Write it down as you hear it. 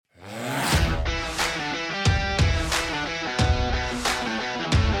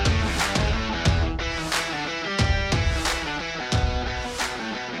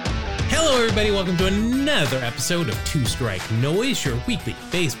everybody. Welcome to another episode of Two Strike Noise, your weekly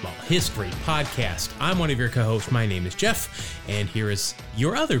baseball history podcast. I'm one of your co-hosts. My name is Jeff, and here is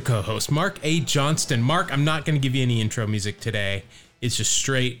your other co-host, Mark A. Johnston. Mark, I'm not going to give you any intro music today. It's just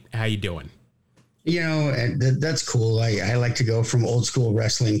straight. How you doing? You know, that's cool. I like to go from old school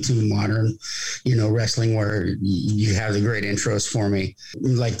wrestling to modern, wrestling where you have the great intros for me.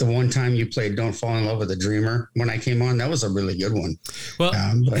 Like the one time you played Don't Fall in Love with a Dreamer when I came on, that was a really good one. Well,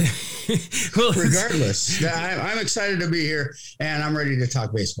 well regardless, I'm excited to be here and I'm ready to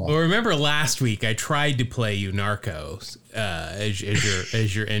talk baseball. Well, remember last week I tried to play you Narcos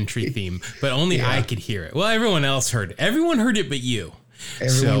as your entry theme, but only I could hear it. Well, everyone else heard it. Everyone heard it but you.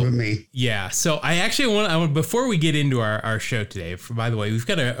 Everyone but me. Yeah. So I actually want before we get into our show today, by the way, we've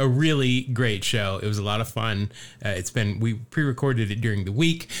got a really great show. It was a lot of fun. We pre-recorded it during the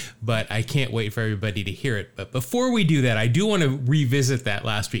week, but I can't wait for everybody to hear it. But before we do that, I do want to revisit that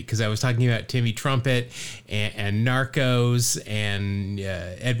last week because I was talking about Timmy Trumpet and Narcos and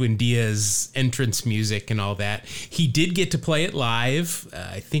Edwin Diaz entrance music and all that. He did get to play it live.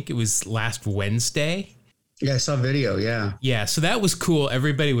 I think it was last Wednesday. Yeah, I saw video, yeah. Yeah, so that was cool.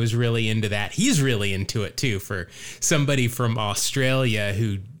 Everybody was really into that. He's really into it, too, for somebody from Australia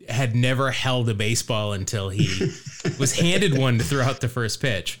who had never held a baseball until he was handed one to throw out the first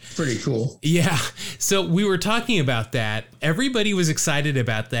pitch. Pretty cool. Yeah, so we were talking about that. Everybody was excited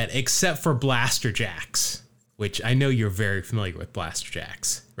about that except for Blaster Jacks, which I know you're very familiar with Blaster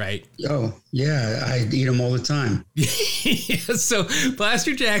Jacks, right? Oh, yeah. I eat them all the time. Yeah, so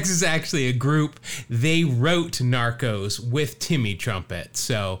Blaster Jacks is actually a group. They wrote Narcos with Timmy Trumpet.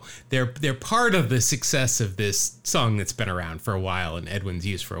 So they're part of the success of this song that's been around for a while and Edwin's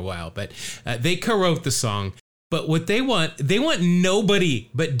used for a while. But they co-wrote the song. But what they want nobody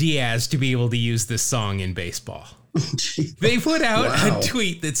but Diaz to be able to use this song in baseball. They put out a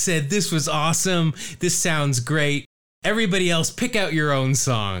tweet that said, "This was awesome. This sounds great. Everybody else, pick out your own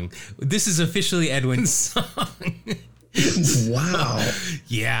song. This is officially Edwin's song." Wow.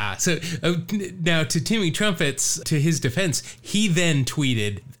 Yeah. So now to Timmy Trumpet's, to his defense, he then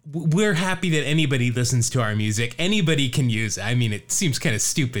tweeted, "We're happy that anybody listens to our music. Anybody can use it." I mean, it seems kind of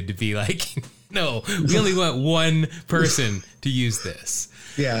stupid to be like, no, we only want one person to use this.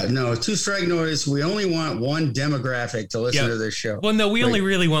 Yeah, no, Two Strike Noise. We only want one demographic to listen to this show. Well, no, we only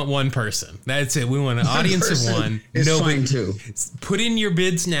really want one person. That's it. We want an audience of one. It's fine too. Put in your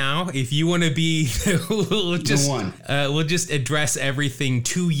bids now if you want to be. We'll just address everything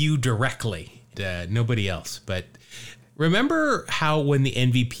to you directly. Nobody else. But remember how when the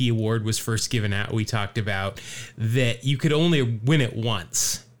MVP award was first given out, we talked about that you could only win it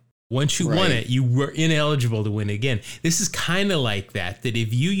once. Once you won it, you were ineligible to win again. This is kind of like that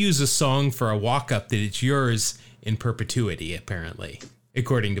if you use a song for a walk-up, that it's yours in perpetuity, apparently,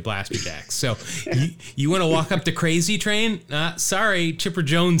 according to Blaster Jacks. So you want to walk up to Crazy Train? Sorry, Chipper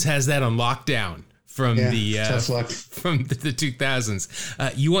Jones has that on lockdown from the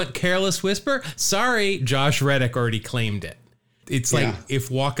 2000s. You want Careless Whisper? Sorry, Josh Reddick already claimed it. It's like if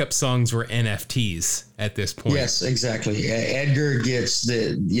walk-up songs were NFTs at this point. Yes, exactly. Edgar gets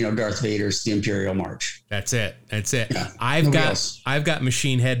the Darth Vader's The Imperial March. That's it. Yeah, I've got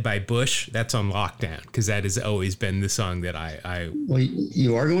Machine Head by Bush. That's on lockdown because that has always been the song that I. Well,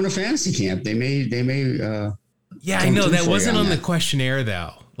 you are going to fantasy camp. They may. Yeah, I know that wasn't on the questionnaire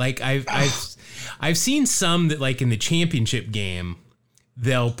though. Like I've seen some that like in the championship game,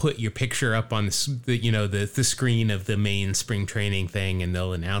 they'll put your picture up on the screen of the main spring training thing and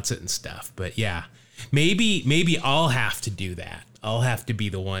they'll announce it and stuff. But yeah, maybe I'll have to do that. I'll have to be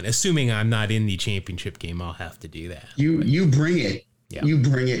the one, assuming I'm not in the championship game. I'll have to do that. You bring it. Yeah. You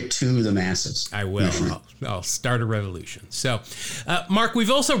bring it to the masses. I will. I'll start a revolution. So, Mark, we've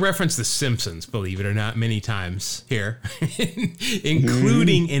also referenced The Simpsons, believe it or not, many times here,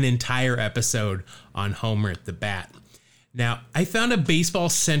 including an entire episode on Homer at the bat. Now, I found a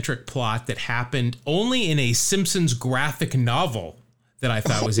baseball-centric plot that happened only in a Simpsons graphic novel that I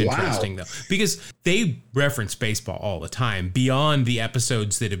thought was interesting, though, because they reference baseball all the time. Beyond the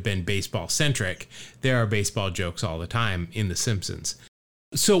episodes that have been baseball-centric, there are baseball jokes all the time in The Simpsons.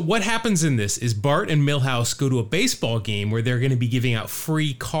 So what happens in this is Bart and Milhouse go to a baseball game where they're going to be giving out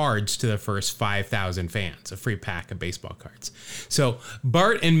free cards to the first 5,000 fans, a free pack of baseball cards. So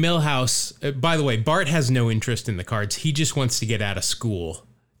Bart and Milhouse, by the way, Bart has no interest in the cards. He just wants to get out of school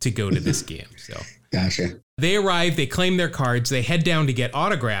to go to this game. So gotcha. They arrive, they claim their cards, they head down to get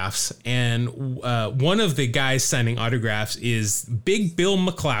autographs, and one of the guys signing autographs is Big Bill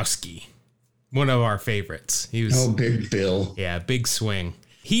McCloskey, one of our favorites. He was, Big Bill. Yeah, big swing.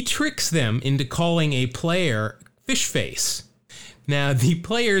 He tricks them into calling a player Fish Face. Now, the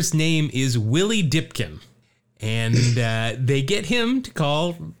player's name is Willie Dipkin, and they get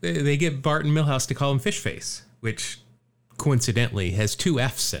Bart and Milhouse to call him Fishface, which coincidentally has 2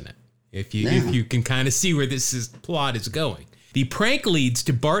 F's in it. If you can kind of see where plot is going. The prank leads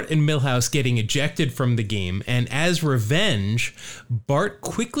to Bart and Milhouse getting ejected from the game, and as revenge, Bart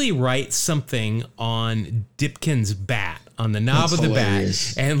quickly writes something on Dipkin's bat, on the knob of the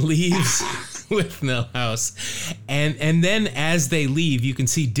bat, and leaves with Milhouse. And then as they leave, you can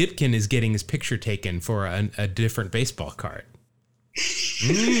see Dipkin is getting his picture taken for a different baseball card.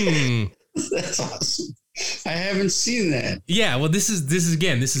 That's awesome. I haven't seen that. Yeah, well, this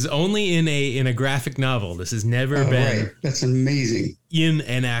is only in a graphic novel. This has never been. Right. That's amazing. In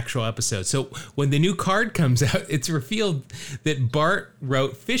an actual episode. So when the new card comes out, it's revealed that Bart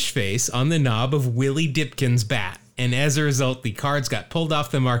wrote Fishface on the knob of Willie Dipkin's bat. And as a result, the cards got pulled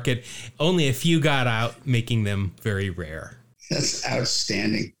off the market. Only a few got out, making them very rare. That's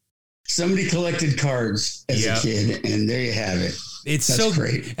outstanding. Somebody collected cards as a kid, and there you have it. That's so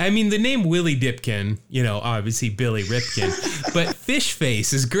great. I mean, the name Willie Dipkin, obviously Billy Ripken, but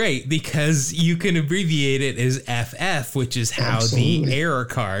Fishface is great because you can abbreviate it as FF, which is how the error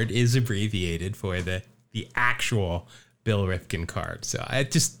card is abbreviated for the actual Bill Ripken card. So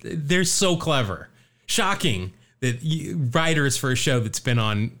they're so clever. Shocking that writers for a show that's been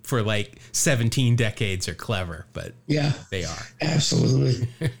on for like 17 decades are clever, but yeah, they are. Absolutely.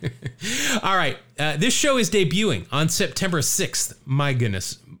 All right. This show is debuting on September 6th. My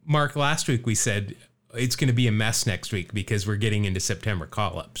goodness. Mark, last week we said it's going to be a mess next week because we're getting into September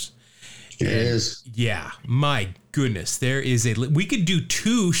call-ups. It is. Yeah. My goodness. We could do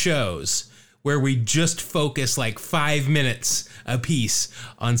 2 shows where we just focus like 5 minutes a piece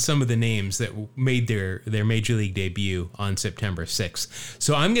on some of the names that made their Major League debut on September 6th.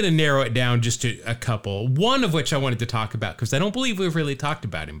 So I'm going to narrow it down just to a couple, one of which I wanted to talk about because I don't believe we've really talked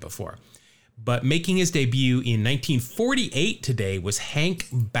about him before. But making his debut in 1948 today was Hank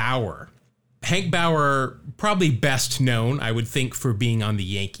Bauer. Hank Bauer, probably best known, I would think, for being on the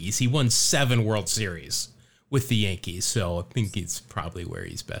Yankees. He won 7 World Series with the Yankees, so I think it's probably where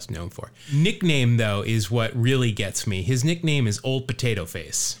he's best known for. Nickname, though, is what really gets me. His nickname is Old Potato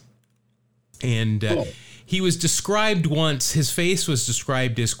Face. And he was described once, his face was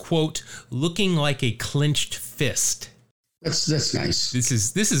described as, quote, looking like a clenched fist. That's nice.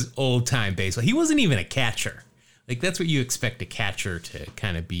 This is old-time baseball. He wasn't even a catcher. Like, that's what you expect a catcher to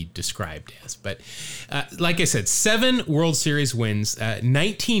kind of be described as. But like I said, 7 World Series wins,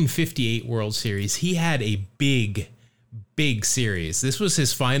 1958 World Series. He had a big series. This was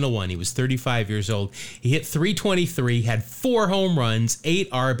his final one. He was 35 years old. He hit .323, had 4 home runs, 8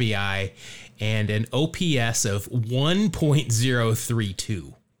 RBI, and an OPS of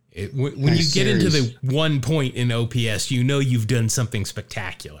 1.032. When you get into the 1 point in OPS, you've done something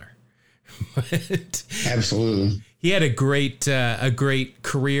spectacular. Absolutely. He had a great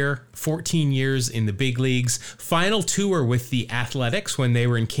career, 14 years in the big leagues. Final tour with the Athletics when they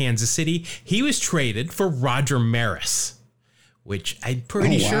were in Kansas City. He was traded for Roger Maris, which I'm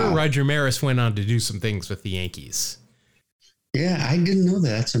pretty sure Roger Maris went on to do some things with the Yankees. Yeah, I didn't know that.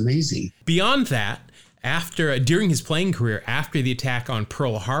 That's amazing. Beyond that, during his playing career, after the attack on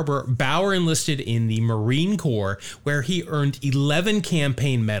Pearl Harbor, Bauer enlisted in the Marine Corps, where he earned 11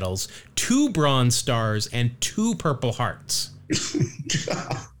 campaign medals, 2 Bronze Stars, and 2 Purple Hearts.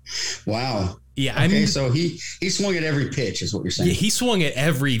 Wow. Yeah, okay, so he swung at every pitch, is what you're saying. Yeah, he swung at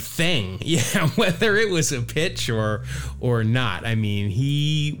everything. Yeah, whether it was a pitch or not. I mean,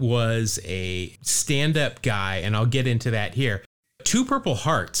 he was a stand-up guy, and I'll get into that here. 2 Purple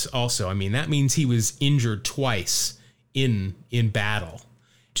Hearts also. I mean, that means he was injured twice in battle.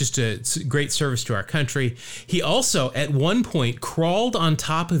 Just a great service to our country. He also, at one point, crawled on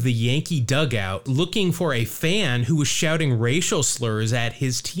top of the Yankee dugout looking for a fan who was shouting racial slurs at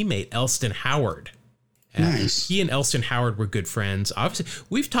his teammate, Elston Howard. Nice. He and Elston Howard were good friends. Obviously,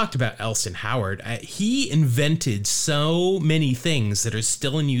 we've talked about Elston Howard. He invented so many things that are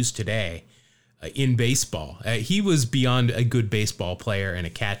still in use today. In baseball, he was beyond a good baseball player and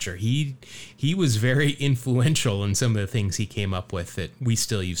a catcher. He was very influential in some of the things he came up with that we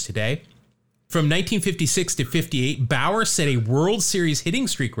still use today. From 1956 to 58, Bauer set a World Series hitting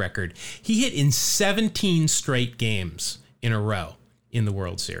streak record. He hit in 17 straight games in a row in the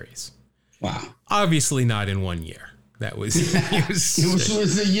World Series. Wow. Obviously not in 1 year. That was,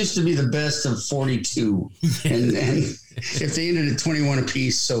 it used to be the best of 42. And if they ended at 21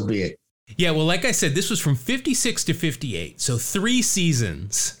 apiece, so be it. Yeah, well, like I said, this was from 56 to 58. So 3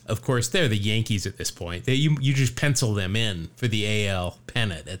 seasons. Of course, they're the Yankees at this point. You just pencil them in for the AL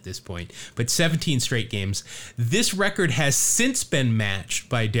pennant at this point. But 17 straight games. This record has since been matched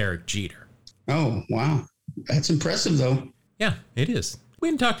by Derek Jeter. Oh, wow. That's impressive, though. Yeah, it is. We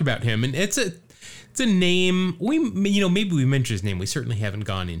haven't talked about him, and it's a name. Maybe we mentioned his name. We certainly haven't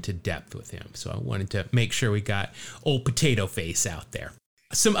gone into depth with him. So I wanted to make sure we got old Potato Face out there.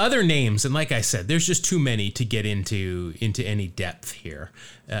 Some other names, and like I said, there's just too many to get into any depth here,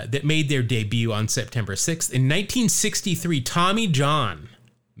 that made their debut on September 6th. In 1963, Tommy John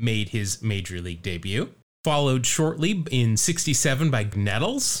made his major league debut, followed shortly in 67 by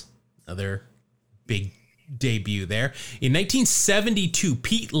Nettles, another big debut there. In 1972,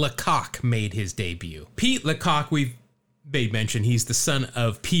 Pete LaCock made his debut. Pete LaCock, we've made mention, he's the son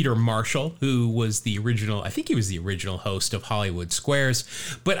of Peter Marshall, who was the original, I think he was the original host of Hollywood Squares.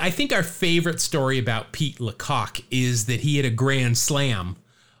 But I think our favorite story about Pete LaCock is that he had a grand slam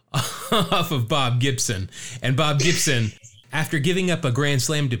off of Bob Gibson. And Bob Gibson, after giving up a grand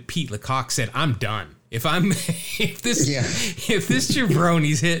slam to Pete LaCock, said, "I'm done. If this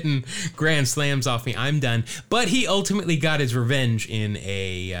jabroni's hitting grand slams off me, I'm done." But he ultimately got his revenge in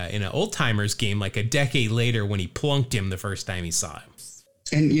an old timers game like a decade later when he plunked him the first time he saw him.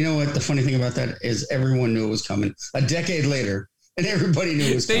 And you know what? The funny thing about that is everyone knew it was coming a decade later, and everybody knew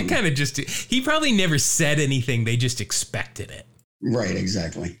it was coming. They kind of he probably never said anything. They just expected it. Right,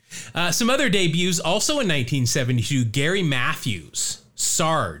 exactly. Some other debuts also in 1972, Gary Matthews.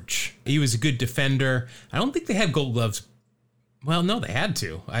 Sarge. He was a good defender. I don't think they had gold gloves. Well, no, they had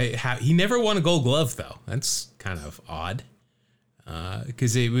to. He never won a gold glove, though. That's kind of odd.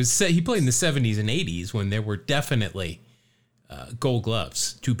 Because he played in the 70s and 80s when there were definitely gold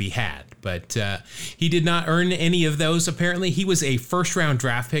gloves to be had. But he did not earn any of those, apparently. He was a first-round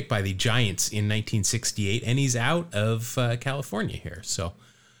draft pick by the Giants in 1968, and he's out of California here. So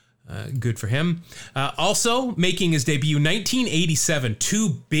good for him. Also making his debut, 1987, 2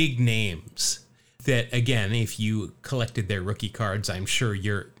 big names that, again, if you collected their rookie cards, I'm sure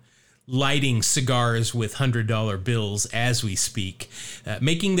you're lighting cigars with $100 bills as we speak.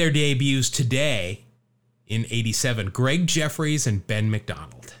 Making their debuts today in 87, Greg Jeffries and Ben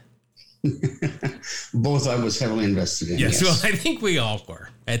McDonald. Both I was heavily invested in. Yes, well, I think we all were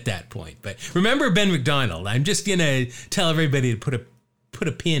at that point. But remember Ben McDonald. I'm just going to tell everybody to put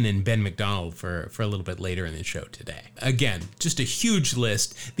a pin in Ben McDonald for a little bit later in the show today. Again, just a huge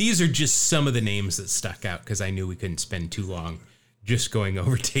list. These are just some of the names that stuck out because I knew we couldn't spend too long just going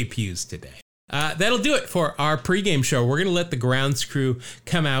over debuts today. That'll do it for our pregame show. We're going to let the grounds crew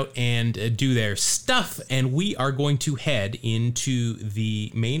come out and do their stuff, and we are going to head into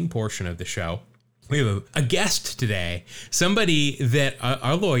the main portion of the show. We have a guest today, somebody that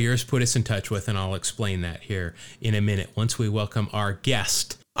our lawyers put us in touch with, and I'll explain that here in a minute once we welcome our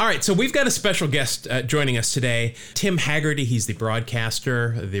guest. All right, so we've got a special guest joining us today, Tim Haggerty. He's the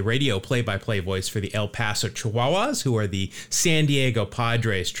broadcaster, the radio play-by-play voice for the El Paso Chihuahuas, who are the San Diego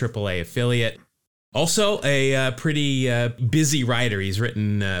Padres AAA affiliate. Also a pretty busy writer. He's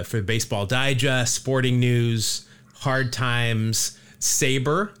written for Baseball Digest, Sporting News, Hard Times,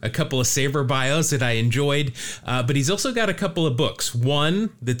 Sabre, a couple of Sabre bios that I enjoyed, but he's also got a couple of books.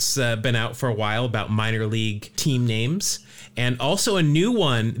 One that's been out for a while about minor league team names, and also a new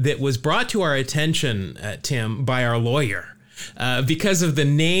one that was brought to our attention, Tim, by our lawyer. Because of the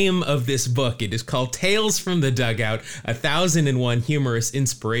name of this book. It is called Tales from the Dugout, 1001 Humorous,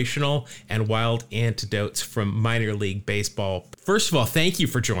 Inspirational, and Wild Anecdotes from Minor League Baseball. First of all, thank you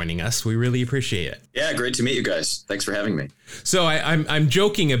for joining us. We really appreciate it. Yeah, great to meet you guys. Thanks for having me. So I'm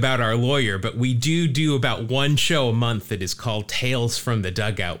joking about our lawyer, but we do about one show a month that is called Tales from the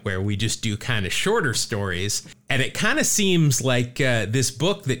Dugout, where we just do kind of shorter stories. And it kind of seems like this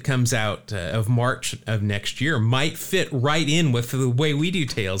book that comes out of March of next year might fit right in with the way we do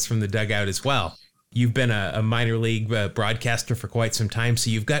Tales from the Dugout as well. You've been a minor league broadcaster for quite some time, so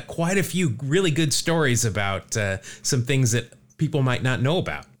you've got quite a few really good stories about some things that people might not know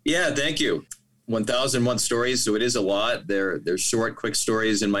about. Yeah, thank you. 1001 stories, so it is a lot. They're short, quick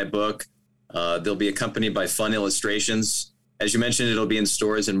stories in my book. They'll be accompanied by fun illustrations. As you mentioned, it'll be in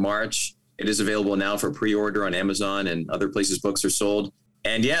stores in March. It is available now for pre-order on Amazon and other places books are sold.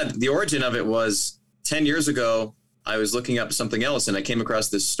 And yeah, the origin of it was 10 years ago, I was looking up something else and I came across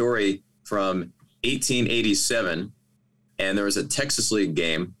this story from 1887. And there was a Texas League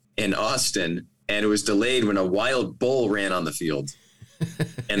game in Austin and it was delayed when a wild bull ran on the field.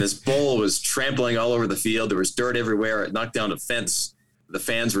 And this bull was trampling all over the field. There was dirt everywhere. It knocked down a fence. The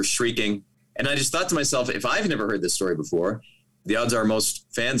fans were shrieking. And I just thought to myself, if I've never heard this story before, the odds are most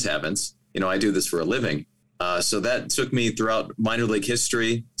fans haven't. I do this for a living. So that took me throughout minor league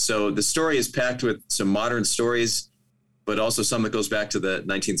history. So the story is packed with some modern stories, but also some that goes back to the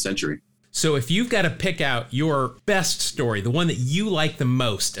 19th century. So if you've got to pick out your best story, the one that you like the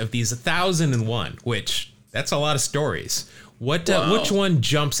most of these 1,001, which that's a lot of stories, which one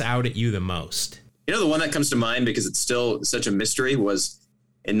jumps out at you the most? The one that comes to mind, because it's still such a mystery, was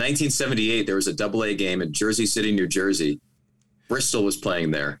in 1978, there was a AA game in Jersey City, New Jersey. Bristol was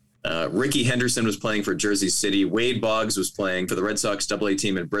playing there. Ricky Henderson was playing for Jersey City. Wade Boggs was playing for the Red Sox AA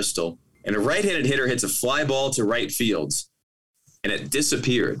team in Bristol. And a right-handed hitter hits a fly ball to right field, and it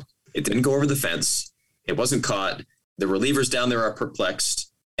disappeared. It didn't go over the fence. It wasn't caught. The relievers down there are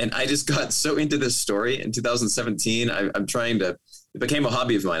perplexed. And I just got so into this story in 2017. It became a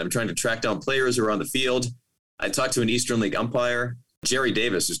hobby of mine. I'm trying to track down players who are on the field. I talked to an Eastern League umpire, Jerry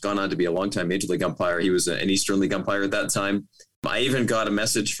Davis, who's gone on to be a longtime Major League umpire. He was an Eastern League umpire at that time. I even got a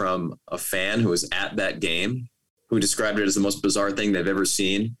message from a fan who was at that game who described it as the most bizarre thing they've ever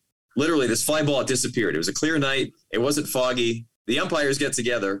seen. Literally, this fly ball disappeared. It was a clear night. It wasn't foggy. The umpires get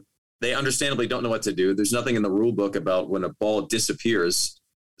together. They understandably don't know what to do. There's nothing in the rule book about when a ball disappears.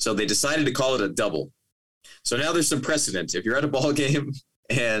 So they decided to call it a double. So now there's some precedent. If you're at a ball game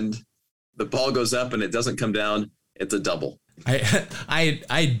and the ball goes up and it doesn't come down, it's a double.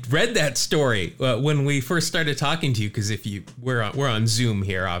 I read that story when we first started talking to you, because we're on Zoom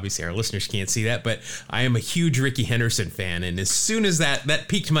here, obviously our listeners can't see that, but I am a huge Ricky Henderson fan, and as soon as that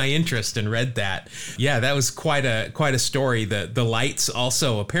piqued my interest and read that, that was quite a story. The lights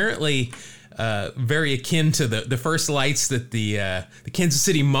also apparently very akin to the first lights that the Kansas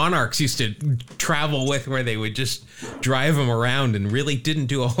City Monarchs used to travel with, where they would just drive them around and really didn't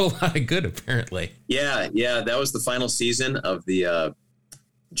do a whole lot of good, apparently. Yeah. That was the final season of the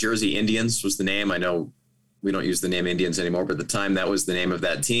Jersey Indians was the name. I know we don't use the name Indians anymore, but at the time that was the name of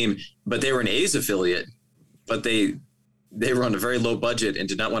that team. But they were an A's affiliate, but they were on a very low budget and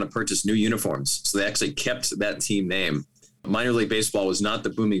did not want to purchase new uniforms. So they actually kept that team name. Minor league baseball was not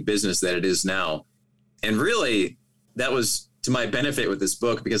the booming business that it is now. And really, that was to my benefit with this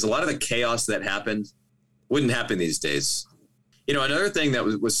book, because a lot of the chaos that happened wouldn't happen these days. Another thing that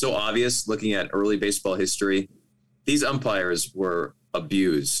was so obvious looking at early baseball history, these umpires were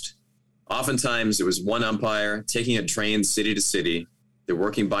abused. Oftentimes it was one umpire taking a train city to city. They're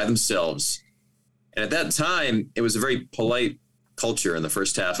working by themselves. And at that time, it was a very polite culture in the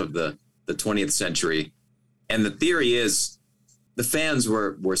first half of the 20th century. And the theory is the fans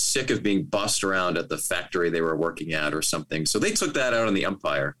were sick of being bossed around at the factory they were working at or something. So they took that out on the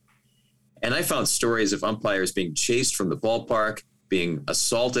umpire. And I found stories of umpires being chased from the ballpark, being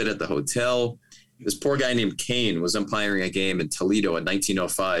assaulted at the hotel. This poor guy named Kane was umpiring a game in Toledo in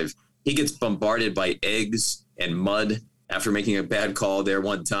 1905. He gets bombarded by eggs and mud after making a bad call there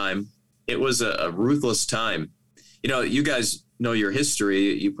one time. It was a ruthless time. You guys know your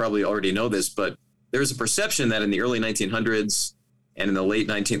history. You probably already know this, but there was a perception that in the early 1900s and in the late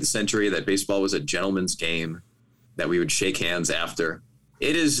 19th century that baseball was a gentleman's game, that we would shake hands after.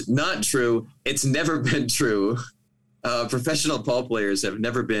 It is not true. It's never been true. Professional ball players have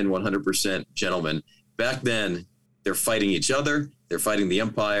never been 100% gentlemen. Back then, they're fighting each other. They're fighting the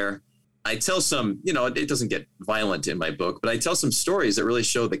umpire. I tell some, it doesn't get violent in my book, but I tell some stories that really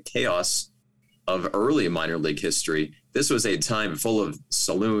show the chaos of early minor league history. This was a time full of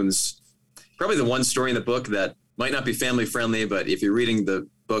saloons. Probably the one story in the book that might not be family friendly, but if you're reading the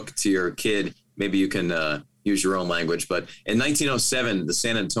book to your kid, maybe you can use your own language. But in 1907, the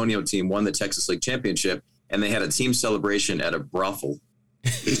San Antonio team won the Texas League Championship, and they had a team celebration at a brothel.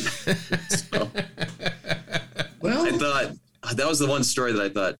 Well, I thought that was the one story that I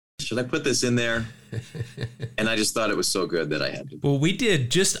thought, should I put this in there? And I just thought it was so good that I had to. Well, we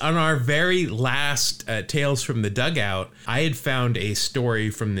did just on our very last Tales from the Dugout. I had found a story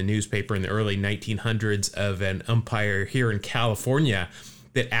from the newspaper in the early 1900s of an umpire here in California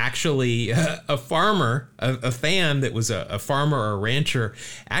that actually a farmer, a fan that was a farmer or a rancher,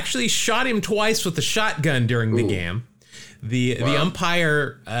 actually shot him twice with a shotgun during the game. The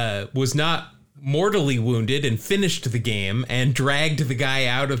umpire was not mortally wounded and finished the game and dragged the guy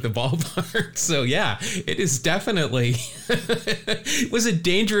out of the ballpark. So yeah, it is definitely, it was a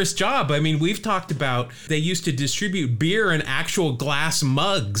dangerous job. I mean, we've talked about, they used to distribute beer in actual glass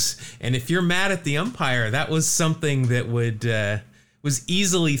mugs. And if you're mad at the umpire, that was something that was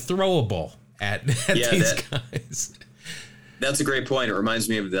easily throwable at these guys. That's a great point. It reminds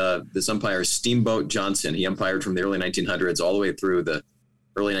me of this umpire, Steamboat Johnson. He umpired from the early 1900s all the way through the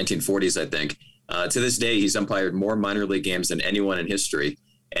early 1940s, I think. To this day, he's umpired more minor league games than anyone in history.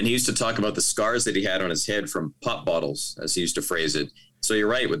 And he used to talk about the scars that he had on his head from pop bottles, as he used to phrase it. So you're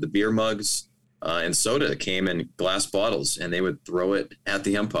right, with the beer mugs and soda came in glass bottles, and they would throw it at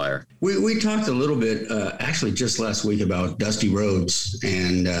the umpire. We talked a little bit, actually, just last week about Dusty Rhodes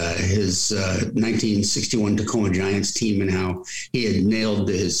and his 1961 Tacoma Giants team and how he had nailed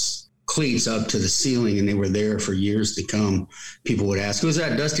his cleats up to the ceiling and they were there for years to come. People would ask, who's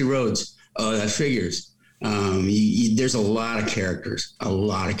that? Dusty Rhodes. Oh, that figures. There's a lot of characters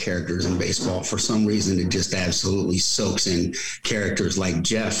in baseball. For some reason, it just absolutely soaks in characters like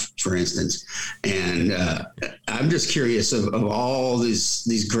Jeff, for instance. And I'm just curious of all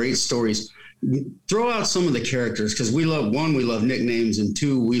these great stories. Throw out some of the characters, because we love nicknames, and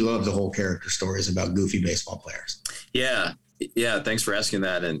two, we love the whole character stories about goofy baseball players. Yeah. Thanks for asking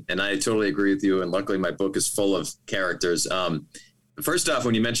that. And I totally agree with you. And luckily my book is full of characters. First off,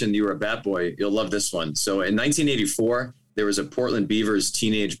 when you mentioned you were a bat boy, you'll love this one. So in 1984, there was a Portland Beavers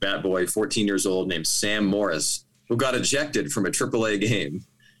teenage bat boy, 14 years old, named Sam Morris, who got ejected from a AAA game.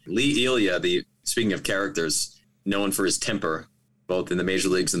 Lee Elia, speaking of characters, known for his temper, both in the major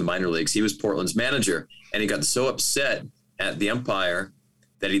leagues and the minor leagues, he was Portland's manager. And he got so upset at the umpire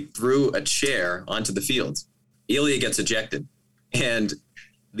that he threw a chair onto the field. Elia gets ejected. And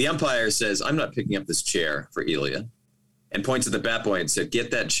the umpire says, I'm not picking up this chair for Elia. And points at the bat boy and said,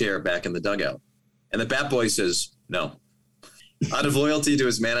 get that chair back in the dugout. And the bat boy says, no. Out of loyalty to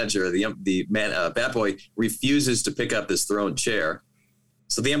his manager, the bat boy refuses to pick up this thrown chair.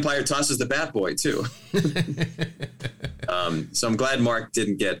 So the umpire tosses the bat boy too. So I'm glad Mark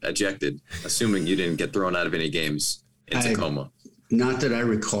didn't get ejected, assuming you didn't get thrown out of any games in Tacoma. Not that I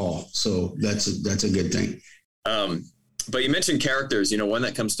recall. So that's a good thing. But you mentioned characters, one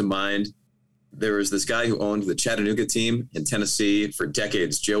that comes to mind. There was this guy who owned the Chattanooga team in Tennessee for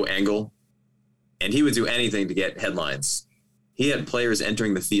decades, Joe Engel, and he would do anything to get headlines. He had players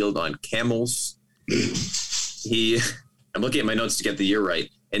entering the field on camels. I'm looking at my notes to get the year right.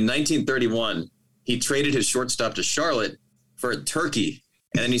 In 1931, he traded his shortstop to Charlotte for a turkey,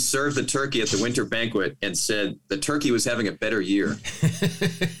 and then he served the turkey at the winter banquet and said the turkey was having a better year.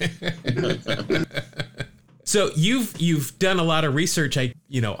 So you've done a lot of research.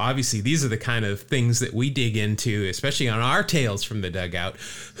 Obviously these are the kind of things that we dig into, especially on our Tales from the Dugout.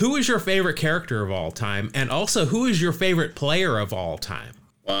 Who is your favorite character of all time? And also, who is your favorite player of all time?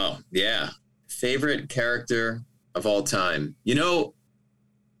 Wow. Yeah. Favorite character of all time.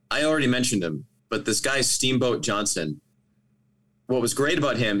 I already mentioned him, but this guy, Steamboat Johnson, what was great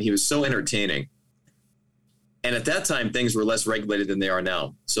about him, he was so entertaining. And at that time, things were less regulated than they are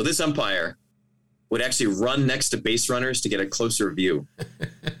now. So this umpire would actually run next to base runners to get a closer view.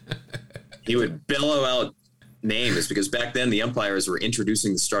 He would bellow out names, because back then the umpires were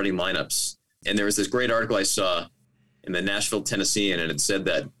introducing the starting lineups. And there was this great article I saw in the Nashville Tennessean, and it said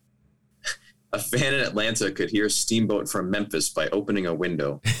that a fan in Atlanta could hear Steamboat from Memphis by opening a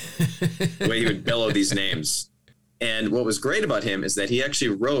window. The way he would bellow these names. And what was great about him is that he actually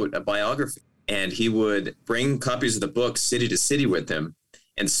wrote a biography, and he would bring copies of the book city to city with him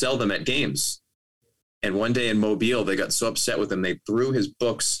and sell them at games. And one day in Mobile, they got so upset with him, they threw his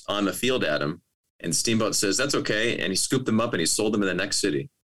books on the field at him. And Steamboat says, that's okay. And he scooped them up and he sold them in the next city.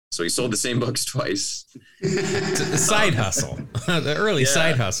 So he sold the same books twice. It's a side hustle, the early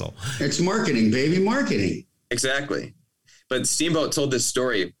side hustle. It's marketing, baby, marketing. Exactly. But Steamboat told this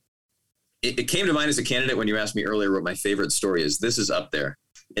story. It came to mind as a candidate when you asked me earlier what my favorite story is. This is up there.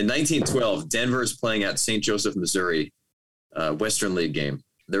 In 1912, Denver's playing at St. Joseph, Missouri, Western League game.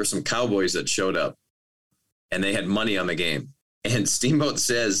 There were some Cowboys that showed up, and they had money on the game. And Steamboat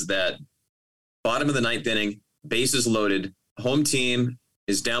says that bottom of the ninth inning, bases loaded, home team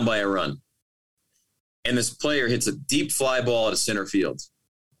is down by a run. And this player hits a deep fly ball at a center field.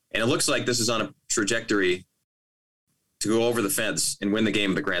 And it looks like this is on a trajectory to go over the fence and win the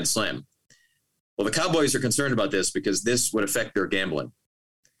game of the grand slam. Well, the Cowboys are concerned about this because this would affect their gambling.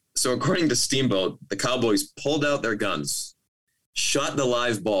 So according to Steamboat, the Cowboys pulled out their guns, shot the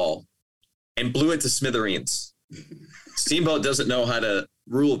live ball, and blew it to smithereens. Steamboat doesn't know how to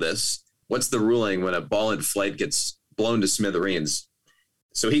rule this. What's the ruling when a ball in flight gets blown to smithereens?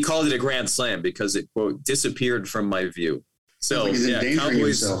 So he called it a grand slam because it, quote, disappeared from my view. So,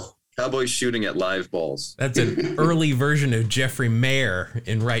 Cowboys shooting at live balls. That's an early version of Jeffrey Mayer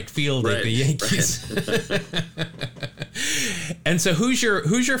in right field at the Yankees. Right. And so who's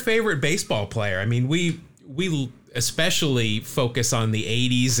your favorite baseball player? I mean, we especially focus on the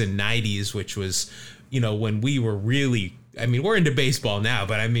 80s and 90s, which was, when we were really, we're into baseball now,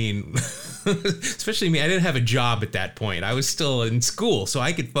 but especially me, I didn't have a job at that point. I was still in school, so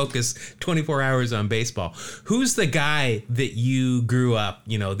I could focus 24 hours on baseball. Who's the guy that you grew up,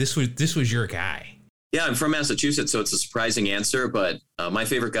 this was your guy? Yeah, I'm from Massachusetts, so it's a surprising answer, but my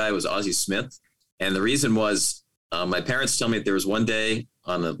favorite guy was Ozzie Smith. And the reason was my parents tell me that there was one day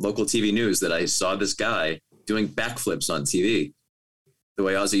on the local TV news that I saw this guy doing backflips on TV, the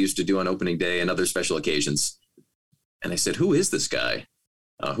way Ozzie used to do on opening day and other special occasions. And I said, who is this guy?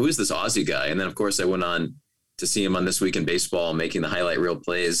 Who is this Ozzie guy? And then, of course, I went on to see him on This Week in Baseball, making the highlight reel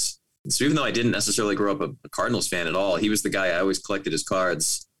plays. And so even though I didn't necessarily grow up a Cardinals fan at all, he was the guy I always collected his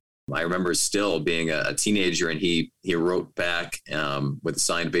cards. I remember still being a teenager, and he wrote back with a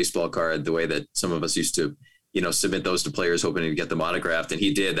signed baseball card, the way that some of us used to, submit those to players hoping to get them autographed. And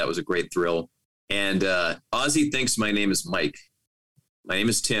he did. That was a great thrill. And Ozzie thinks my name is Mike. My name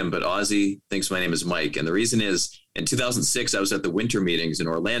is Tim, but Ozzie thinks my name is Mike. And the reason is, in 2006, I was at the winter meetings in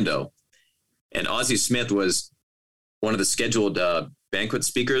Orlando, and Ozzie Smith was one of the scheduled banquet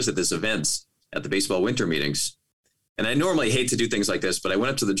speakers at this event at the baseball winter meetings. And I normally hate to do things like this, but I went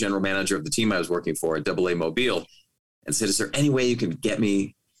up to the general manager of the team I was working for at AA Mobile and said, is there any way you can get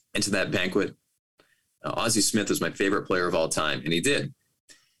me into that banquet? Ozzie Smith was my favorite player of all time, and he did.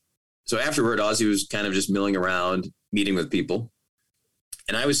 So afterward, Ozzie was kind of just milling around, meeting with people.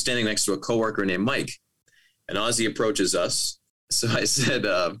 And I was standing next to a coworker named Mike, and Ozzie approaches us. So I said,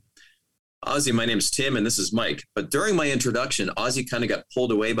 Ozzie, my name's Tim, and this is Mike. But during my introduction, Ozzie kind of got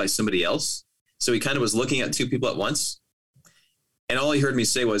pulled away by somebody else. So he kind of was looking at two people at once. And all he heard me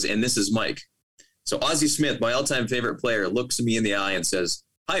say was, and this is Mike. So Ozzie Smith, my all-time favorite player, looks me in the eye and says,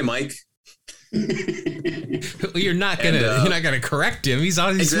 hi, Mike. You're not gonna correct him. He's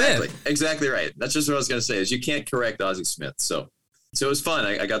Ozzie Smith. Exactly right. That's just what I was gonna say, is you can't correct Ozzie Smith. So it was fun.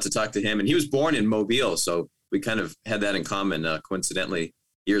 I got to talk to him, and he was born in Mobile. So we kind of had that in common. Coincidentally,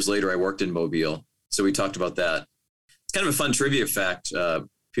 years later, I worked in Mobile. So we talked about that. It's kind of a fun trivia fact.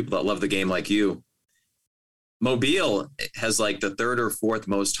 People that love the game like you, Mobile has like the third or fourth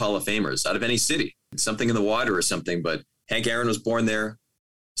most Hall of Famers out of any city. It's something in the water or something, but Hank Aaron was born there,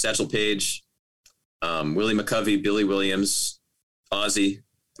 Satchel Paige, Willie McCovey, Billy Williams, Ozzie.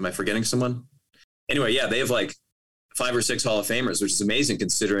 Am I forgetting someone? Anyway, yeah, they have like 5 or 6 Hall of Famers, which is amazing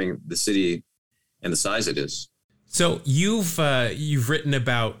considering the city and the size it is. So you've written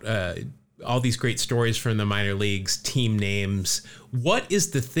about all these great stories from the minor leagues, team names. What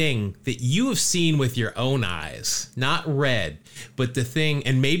is the thing that you have seen with your own eyes, not read, but the thing,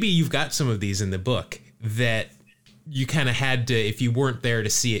 and maybe you've got some of these in the book, that you kind of had to, if you weren't there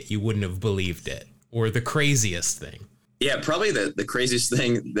to see it, you wouldn't have believed it, or the craziest thing? Yeah, probably the craziest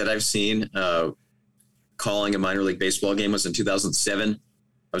thing that I've seen calling a minor league baseball game was in 2007.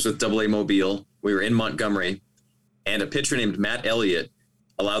 I was with AA Mobile. We were in Montgomery, and a pitcher named Matt Elliott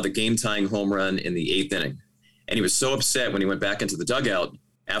allowed the game-tying home run in the 8th inning. And he was so upset when he went back into the dugout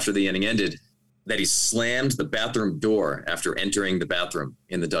after the inning ended that he slammed the bathroom door after entering the bathroom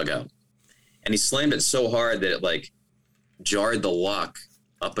in the dugout. And he slammed it so hard that it like jarred the lock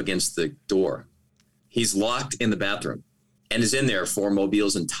up against the door. He's locked in the bathroom and is in there for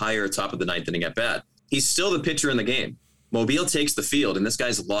Mobile's entire top of the 9th inning at bat. He's still the pitcher in the game. Mobile takes the field, and this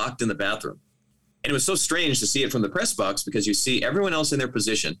guy's locked in the bathroom. And it was so strange to see it from the press box because you see everyone else in their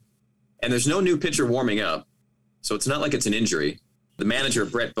position, and there's no new pitcher warming up. So it's not like it's an injury. The manager,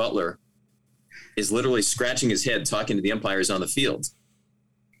 Brett Butler, is literally scratching his head talking to the umpires on the field.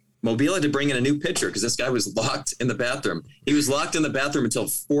 Mobile had to bring in a new pitcher because this guy was locked in the bathroom. He was locked in the bathroom until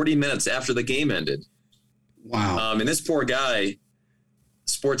 40 minutes after the game ended. Wow. And this poor guy,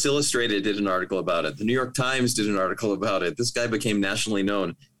 Sports Illustrated did an article about it. The New York Times did an article about it. This guy became nationally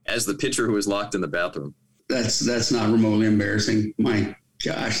known as the pitcher who was locked in the bathroom. That's not remotely embarrassing. My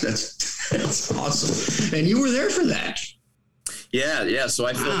gosh, that's awesome. And you were there for that. Yeah. So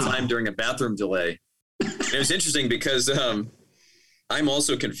I filled time during a bathroom delay. It was interesting because I'm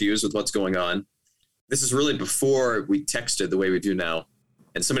also confused with what's going on. This is really before we texted the way we do now.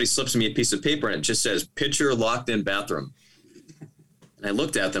 And somebody slips me a piece of paper and it just says, pitcher locked in bathroom. And I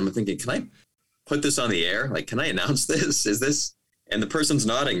looked at them and thinking, can I put this on the air? Like, can I announce this? Is this? And the person's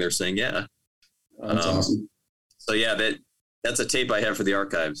nodding. They're saying, yeah. That's awesome. So yeah, that's a tape I have for the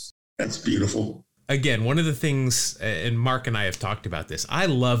archives. That's beautiful. Again, one of the things, and Mark and I have talked about this, I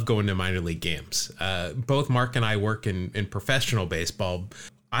love going to minor league games. Both Mark and I work in professional baseball.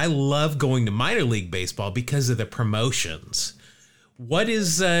 I love going to minor league baseball because of the promotions. What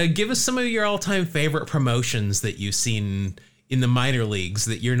is, give us some of your all-time favorite promotions that you've seen in the minor leagues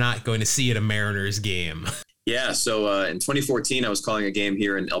that you're not going to see at a Mariners game. Yeah, so in 2014, I was calling a game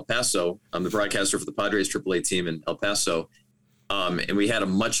here in El Paso. I'm the broadcaster for the Padres AAA team in El Paso. And we had a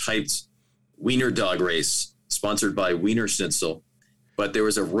much hyped wiener dog race sponsored by Wiener Schnitzel. But there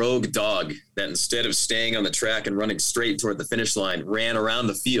was a rogue dog that instead of staying on the track and running straight toward the finish line, ran around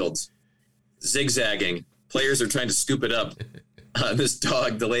the field zigzagging. Players are trying to scoop it up. This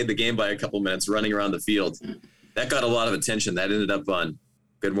dog delayed the game by a couple minutes running around the field. That got a lot of attention. That ended up on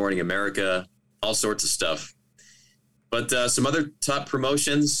Good Morning America, all sorts of stuff. But some other top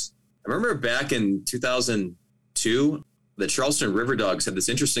promotions. I remember back in 2002, the Charleston River Dogs had this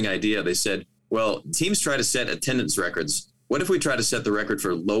interesting idea. They said, well, teams try to set attendance records. What if we try to set the record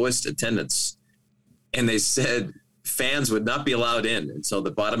for lowest attendance? And they said fans would not be allowed in until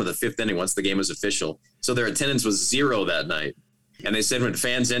the bottom of the fifth inning once the game was official. So their attendance was 0 that night. And they said when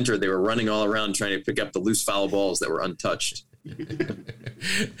fans entered, they were running all around trying to pick up the loose foul balls that were untouched.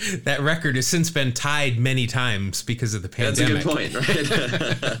 That record has since been tied many times because of the pandemic. That's a good point,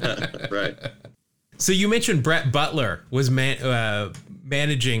 right? Right. So you mentioned Brett Butler was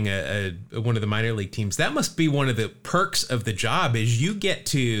managing one of the minor league teams. That must be one of the perks of the job is you get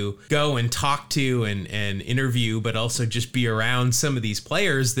to go and talk to and interview, but also just be around some of these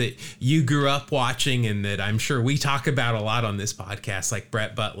players that you grew up watching and that I'm sure we talk about a lot on this podcast, like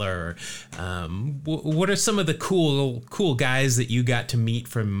Brett Butler. What are some of the cool guys that you got to meet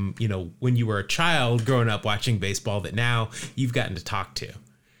from, when you were a child growing up watching baseball that now you've gotten to talk to?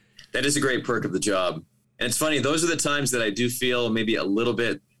 That is a great perk of the job. And it's funny, those are the times that I do feel maybe a little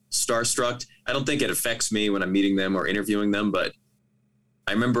bit starstruck. I don't think it affects me when I'm meeting them or interviewing them, but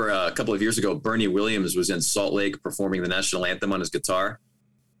I remember a couple of years ago, Bernie Williams was in Salt Lake performing the national anthem on his guitar.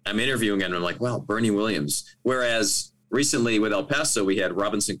 I'm interviewing him and I'm like, wow, Bernie Williams. Whereas recently with El Paso, we had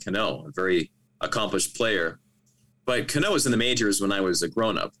Robinson Cano, a very accomplished player. But Cano was in the majors when I was a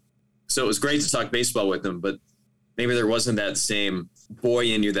grown-up. So it was great to talk baseball with him, but maybe there wasn't that same boy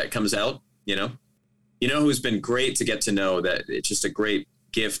in you that comes out, who's been great to get to know, that it's just a great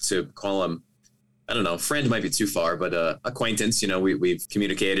gift to call him, I don't know, friend might be too far, but acquaintance, we've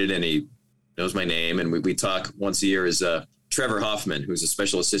communicated and he knows my name and we talk once a year is Trevor Hoffman, who's a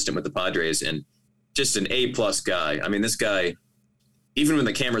special assistant with the Padres and just an A+ guy. I mean, this guy, even when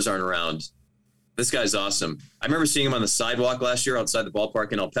the cameras aren't around, this guy's awesome. I remember seeing him on the sidewalk last year outside the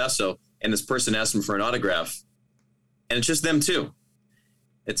ballpark in El Paso, and this person asked him for an autograph. And it's just them two.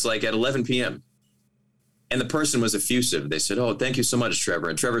 It's like at 11 p.m. And the person was effusive. They said, oh, thank you so much, Trevor.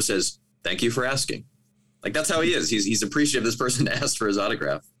 And Trevor says, thank you for asking. Like, that's how he is. He's appreciative this person asked for his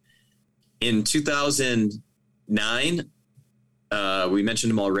autograph. In 2009, we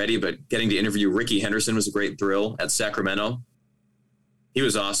mentioned him already, but getting to interview Rickey Henderson was a great thrill at Sacramento. He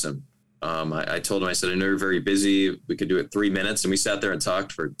was awesome. I told him, I said, I know you're very busy. We could do it 3 minutes. And we sat there and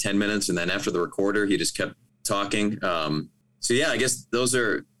talked for 10 minutes. And then after the recorder, he just kept talking. So yeah, I guess those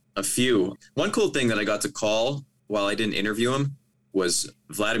are a few. One cool thing that I got to call while I didn't interview him was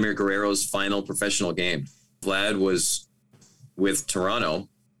Vladimir Guerrero's final professional game. Vlad was with Toronto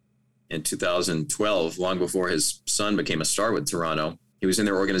in 2012, long before his son became a star with Toronto. He was in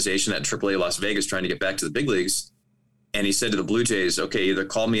their organization at AAA Las Vegas trying to get back to the big leagues. And he said to the Blue Jays, okay, either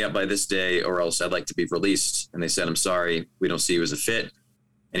call me up by this day or else I'd like to be released. And they said, I'm sorry, we don't see you as a fit.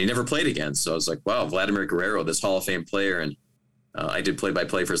 And he never played again. So I was like, wow, Vladimir Guerrero, this Hall of Fame player. And I did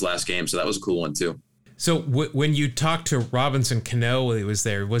play-by-play for his last game. So that was a cool one, too. So when you talked to Robinson Cano when he was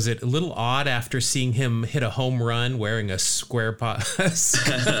there, was it a little odd after seeing him hit a home run wearing a SpongeBob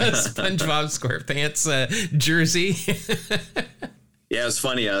SquarePants jersey? Yeah, it was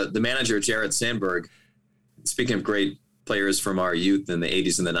funny. The manager, Jared Sandberg, speaking of great players from our youth in the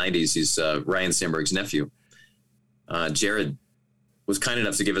 80s and the 90s, he's Ryan Sandberg's nephew. Jared was kind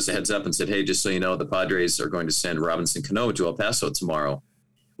enough to give us a heads up and said, hey, just so you know, the Padres are going to send Robinson Cano to El Paso tomorrow,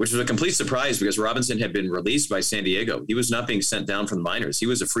 which was a complete surprise because Robinson had been released by San Diego. He was not being sent down from the minors. He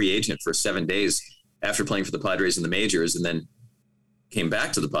was a free agent for 7 days after playing for the Padres in the majors and then came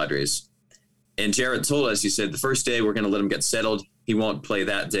back to the Padres. And Jared told us, he said, the first day we're going to let him get settled. He won't play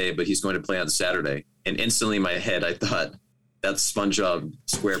that day, but he's going to play on Saturday. And instantly in my head, I thought, that's SpongeBob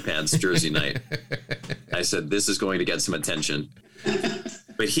SquarePants jersey night. I said, this is going to get some attention.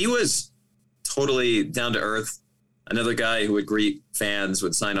 But he was totally down to earth. Another guy who would greet fans,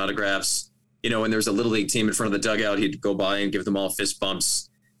 would sign autographs. When there was a Little League team in front of the dugout, he'd go by and give them all fist bumps.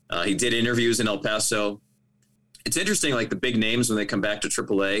 He did interviews in El Paso. It's interesting, like the big names when they come back to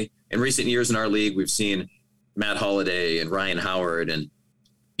AAA. In recent years in our league, we've seen Matt Holliday and Ryan Howard. And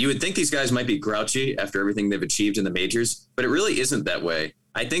you would think these guys might be grouchy after everything they've achieved in the majors, but it really isn't that way.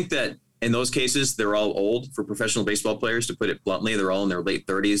 I think that in those cases, they're all old for professional baseball players, to put it bluntly. They're all in their late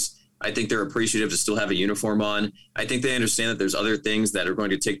 30s. I think they're appreciative to still have a uniform on. I think they understand that there's other things that are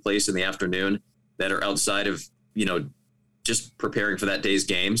going to take place in the afternoon that are outside of, just preparing for that day's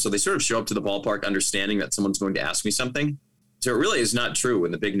game. So they sort of show up to the ballpark understanding that someone's going to ask me something. So it really is not true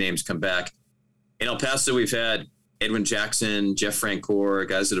when the big names come back. In El Paso, we've had Edwin Jackson, Jeff Francoeur,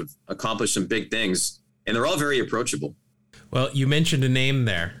 guys that have accomplished some big things, and they're all very approachable. Well, you mentioned a name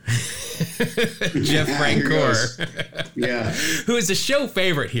there. Jeff Francoeur. Yeah. Who is a show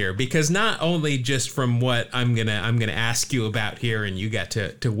favorite here, because not only just from what I'm gonna ask you about here and you got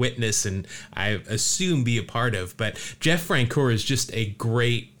to witness and I assume be a part of, but Jeff Francoeur is just a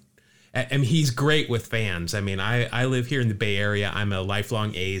great, I mean, he's great with fans. I mean, I live here in the Bay Area. I'm a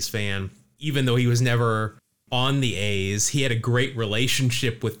lifelong A's fan. Even though he was never on the A's, he had a great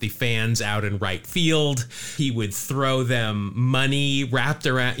relationship with the fans out in right field. He would throw them money wrapped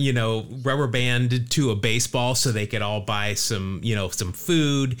around, rubber banded to a baseball so they could all buy some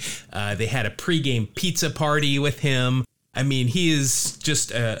food. They had a pregame pizza party with him. I mean, he is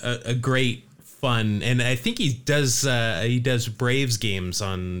just a great fun, and I think he does Braves games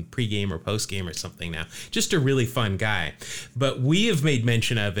on pregame or postgame or something now. Just a really fun guy. But we have made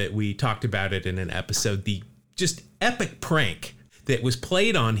mention of it. We talked about it in an episode, the just epic prank that was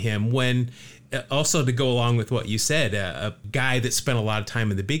played on him when, also to go along with what you said, a guy that spent a lot of time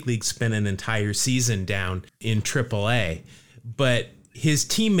in the big league spent an entire season down in AAA. But his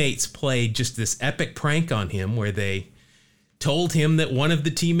teammates played just this epic prank on him where they told him that one of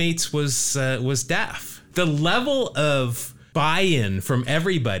the teammates was deaf. The level of buy-in from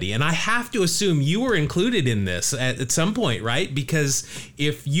everybody, and I have to assume you were included in this at some point, right? Because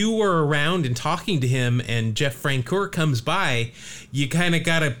if you were around and talking to him and Jeff Francoeur comes by, you kind of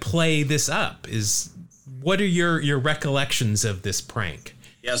got to play this up. What are your recollections of this prank?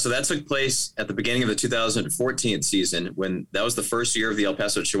 Yeah, so that took place at the beginning of the 2014 season, when that was the first year of the El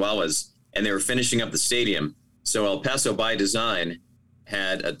Paso Chihuahuas, and they were finishing up the stadium. So El Paso, by design,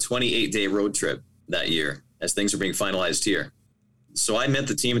 had a 28-day road trip that year as things were being finalized here. So I met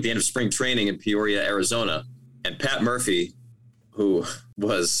the team at the end of spring training in Peoria, Arizona, and Pat Murphy, who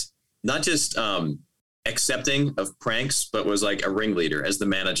was not just accepting of pranks, but was like a ringleader as the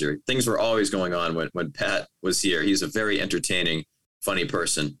manager. Things were always going on when Pat was here. He's a very entertaining, funny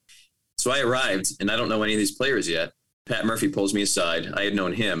person. So I arrived, and I don't know any of these players yet. Pat Murphy pulls me aside. I had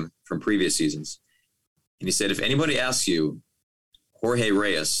known him from previous seasons. And he said, if anybody asks you, Jorge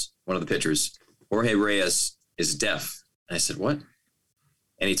Reyes, one of the pitchers, Jorge Reyes is deaf. And I said, what?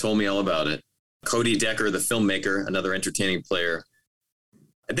 And he told me all about it. Cody Decker, the filmmaker, another entertaining player.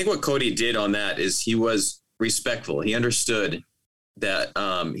 I think what Cody did on that is he was respectful. He understood that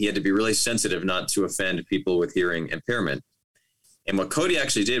he had to be really sensitive not to offend people with hearing impairment. And what Cody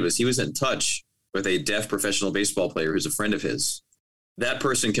actually did was he was in touch with a deaf professional baseball player who's a friend of his. That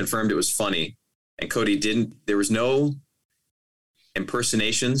person confirmed it was funny. And Cody there was no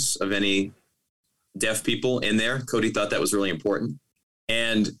impersonations of any deaf people in there. Cody thought that was really important.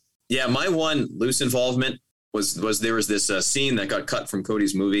 And yeah, my one loose involvement was there was this scene that got cut from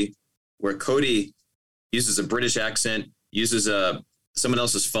Cody's movie where Cody uses a British accent, uses someone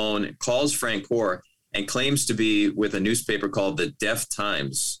else's phone, calls Francoeur and claims to be with a newspaper called the Deaf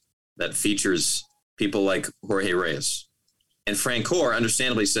Times that features people like Jorge Reyes. And Francoeur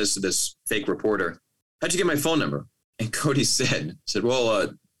understandably says to this fake reporter, how'd you get my phone number? And Cody said, well,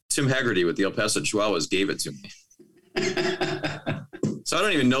 Tim Haggerty with the El Paso Chihuahuas gave it to me. So I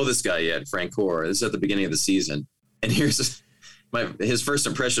don't even know this guy yet, Francoeur. This is at the beginning of the season. And here's his first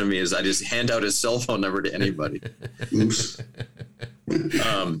impression of me is I just hand out his cell phone number to anybody. Oops.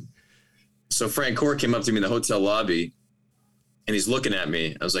 So Francoeur came up to me in the hotel lobby and he's looking at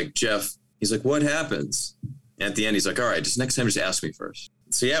me. I was like, Jeff, he's like, what happens? And at the end, he's like, all right, just next time, just ask me first.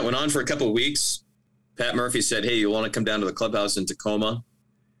 So yeah, it went on for a couple of weeks. Pat Murphy said, hey, you want to come down to the clubhouse in Tacoma?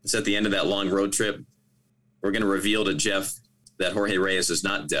 It's at the end of that long road trip. We're going to reveal to Jeff that Jorge Reyes is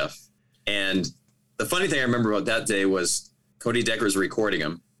not deaf. And the funny thing I remember about that day was Cody Decker was recording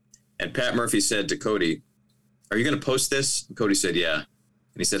him. And Pat Murphy said to Cody, are you going to post this? And Cody said, yeah.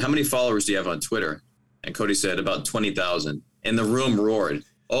 And he said, how many followers do you have on Twitter? And Cody said, about 20,000. And the room roared.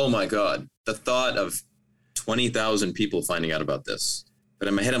 Oh my God. The thought of 20,000 people finding out about this. But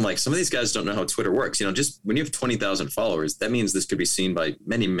in my head, I'm like, some of these guys don't know how Twitter works. Just when you have 20,000 followers, that means this could be seen by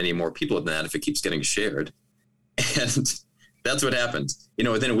many, many more people than that if it keeps getting shared. And that's what happened.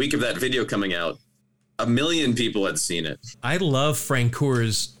 Within a week of that video coming out, 1 million people had seen it. I love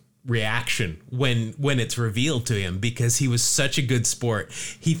Francoeur's reaction when it's revealed to him because he was such a good sport.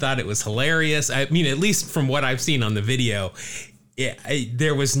 He thought it was hilarious. I mean, at least from what I've seen on the video,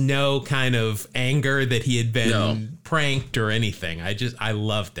 there was no kind of anger that he had been pranked or anything. I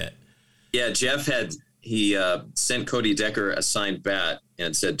loved it. Yeah, Jeff he sent Cody Decker a signed bat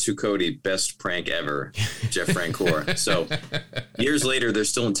and said, to Cody, best prank ever, Jeff Francoeur. So years later, they're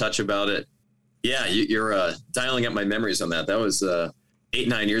still in touch about it. Yeah, you're dialing up my memories on that. That was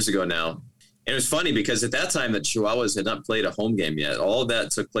 8-9 years ago now. And it was funny because at that time the Chihuahuas had not played a home game yet. All of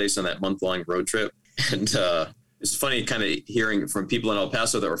that took place on that month-long road trip. And it's funny kind of hearing from people in El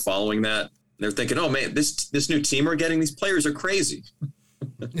Paso that were following that. They're thinking, oh, man, this new team we're getting, these players are crazy.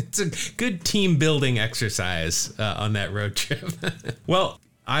 It's a good team building exercise on that road trip. Well,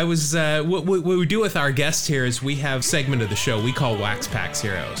 I was what we do with our guests here is we have a segment of the show we call Wax Packs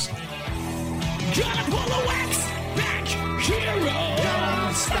Heroes. Gonna pull a Wax Pack Hero.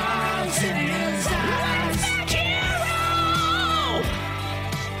 Dark stars in his eyes. Pack Hero.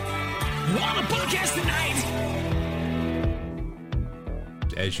 On the podcast tonight.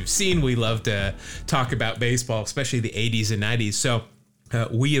 As you've seen, we love to talk about baseball, especially the 80s and 90s. So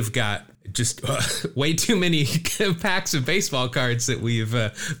we have got just way too many packs of baseball cards that we've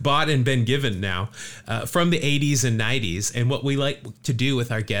bought and been given now from the 80s and 90s. And what we like to do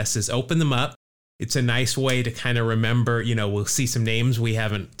with our guests is open them up. It's a nice way to kind of remember, we'll see some names we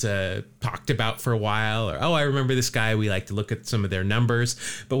haven't talked about for a while, or, oh, I remember this guy. We like to look at some of their numbers,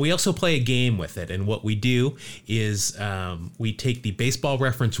 but we also play a game with it. And what we do is we take the Baseball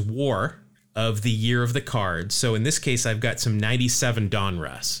Reference WAR of the year of the card. So in this case, I've got some 97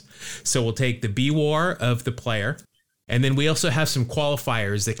 Donruss. So we'll take the B-WAR of the player. And then we also have some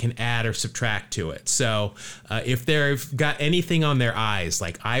qualifiers that can add or subtract to it. So if they've got anything on their eyes,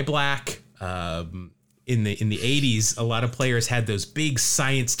 like eye black, in the 80s, a lot of players had those big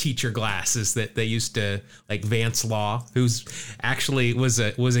science teacher glasses that they used to, like Vance Law, who's actually was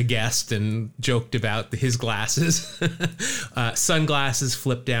a guest and joked about his glasses. Sunglasses,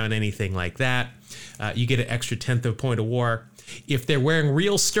 flip down, anything like that. You get an extra 1/10 of a point of WAR. If they're wearing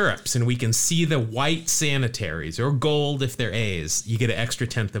real stirrups and we can see the white sanitaries, or gold if they're A's, you get an extra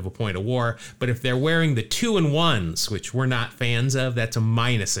 1/10 of a point of WAR. But if they're wearing the 2-in-1s, which we're not fans of, that's a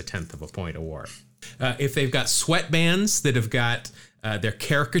minus a 1/10 of a point of WAR. If they've got sweatbands that have got their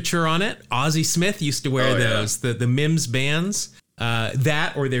caricature on it, Ozzie Smith used to wear those, the Mims bands,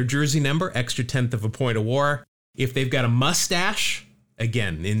 that or their jersey number, extra 1/10 of a point of WAR. If they've got a mustache,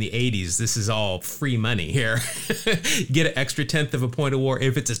 again, in the 80s, this is all free money here. Get an extra 1/10 of a point of WAR.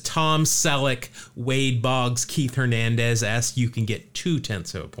 If it's a Tom Selleck, Wade Boggs, Keith Hernandez-esque, you can get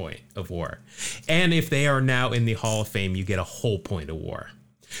 2/10 of a point of WAR. And if they are now in the Hall of Fame, you get a whole point of WAR.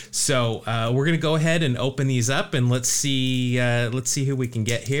 So we're going to go ahead and open these up, and let's see who we can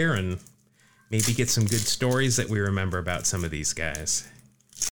get here, and maybe get some good stories that we remember about some of these guys.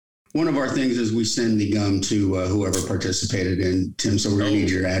 One of our things is we send the gum to whoever participated in, Tim, so we're going to need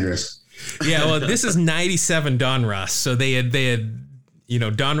your address. Yeah, well, this is 97 Donruss, so they had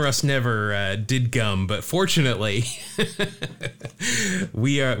Donruss never did gum, but fortunately,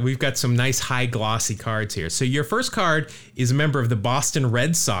 we've got some nice high glossy cards here. So your first card is a member of the Boston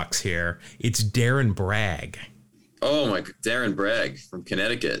Red Sox here. It's Darren Bragg. Oh my, Darren Bragg from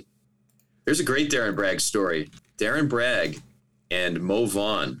Connecticut. There's a great Darren Bragg story. Darren Bragg and Mo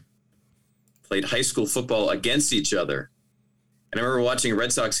Vaughn played high school football against each other. And I remember watching a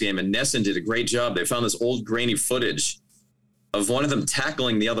Red Sox game, and Nesson did a great job. They found this old grainy footage of one of them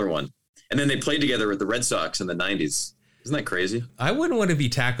tackling the other one. And then they played together with the Red Sox in the 90s. Isn't that crazy? I wouldn't want to be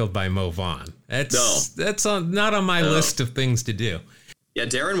tackled by Mo Vaughn. That's not on my list of things to do. Yeah,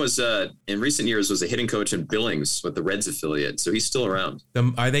 Darren was, in recent years, was a hitting coach in Billings with the Reds affiliate. So he's still around.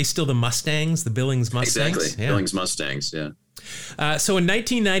 Are they still the Mustangs, the Billings Mustangs? Exactly, yeah. Billings Mustangs, yeah. So in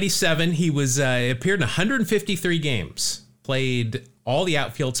 1997, he appeared in 153 games, played all the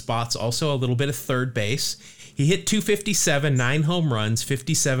outfield spots, also a little bit of third base. He hit .257, 9 home runs,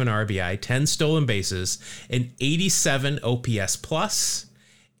 57 RBI, 10 stolen bases, an 87 OPS plus,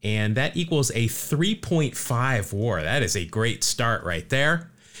 and that equals a 3.5 WAR. That is a great start right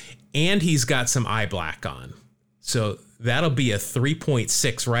there. And he's got some eye black on. So that'll be a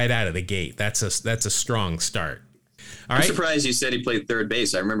 3.6 right out of the gate. That's a strong start. All right. I'm surprised you said he played third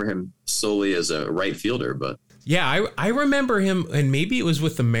base. I remember him solely as a right fielder, but yeah, I remember him, and maybe it was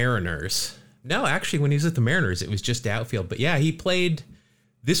with the Mariners. No, actually, when he was at the Mariners, it was just outfield. But yeah, he played.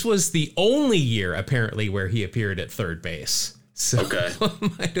 This was the only year, apparently, where he appeared at third base. So okay.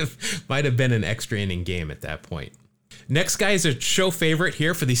 might have been an extra inning game at that point. Next guy is a show favorite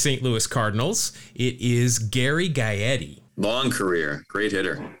here for the St. Louis Cardinals. It is Gary Gaetti. Long career, great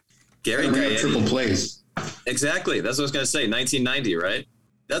hitter. Gary Gaetti. Triple plays. Exactly. That's what I was going to say. 1990, right?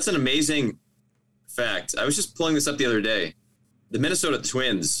 That's an amazing fact. I was just pulling this up the other day. The Minnesota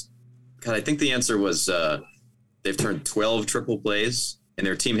Twins. God, I think the answer was they've turned 12 triple plays in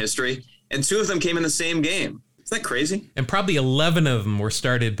their team history, and 2 of them came in the same game. Isn't that crazy? And probably 11 of them were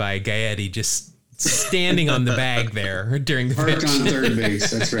started by Gaetti just standing on the bag there during the pitch. Parked on third base,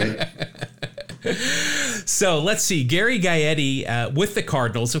 that's right. So let's see. Gary Gaetti with the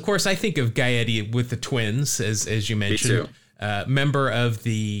Cardinals. Of course, I think of Gaetti with the Twins, as you mentioned. Me too. Member of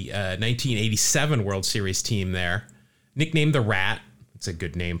the 1987 World Series team there. Nicknamed the Rat. It's a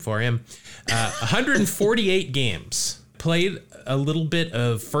good name for him. 148 games. Played a little bit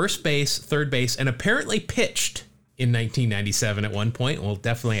of first base, third base, and apparently pitched in 1997 at one point. We'll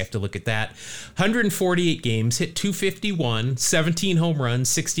definitely have to look at that. 148 games, hit 251, 17 home runs,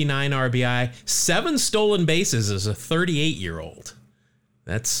 69 RBI, 7 stolen bases as a 38-year-old.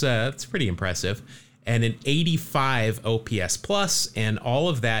 That's pretty impressive. And an 85 OPS plus, and all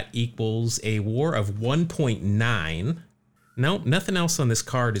of that equals a WAR of 1.9. No, nothing else on this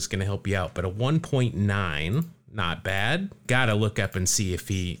card is going to help you out, but a 1.9, not bad. Got to look up and see if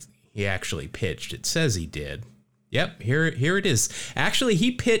he actually pitched. It says he did. Yep, here it is. Actually,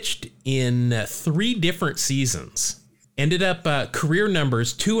 he pitched in 3 different seasons. Ended up career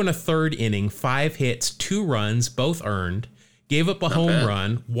numbers, 2 1/3 inning, 5 hits, 2 runs, both earned. Gave up a home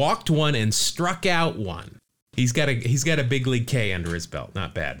run, walked 1, and struck out 1. He's got a big league K under his belt.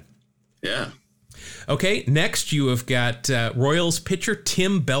 Not bad. Yeah. Okay, next you have got Royals pitcher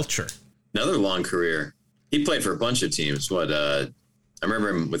Tim Belcher. Another long career. He played for a bunch of teams. I remember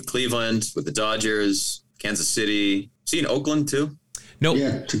him with Cleveland, with the Dodgers, Kansas City. Was he in Oakland too? Nope.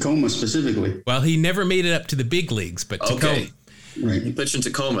 Yeah, Tacoma specifically. Well, he never made it up to the big leagues, but Tacoma. Okay. Right. He pitched in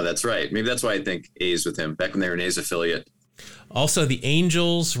Tacoma. That's right. Maybe that's why I think A's with him back when they were an A's affiliate. Also the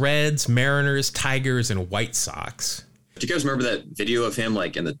Angels, Reds, Mariners, Tigers, and White Sox. Do you guys remember that video of him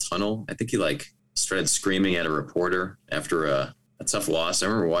like in the tunnel? I think he like started screaming at a reporter after a tough loss. I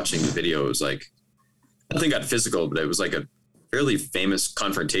remember watching the video. It was like, nothing got physical, but it was like a fairly famous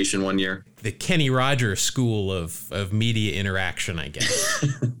confrontation one year. The Kenny Rogers school of media interaction, I guess.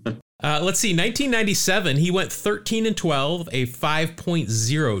 Let's see. 1997, he went 13-12, a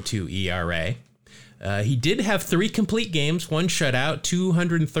 5.02 ERA. He did have 3 complete games, 1 shutout,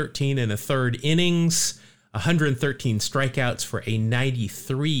 213 1/3 innings, 113 strikeouts for a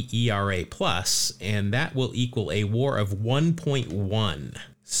 93 ERA plus, and that will equal a WAR of 1.1.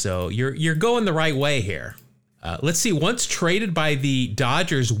 So you're going the right way here. Let's see. Once traded by the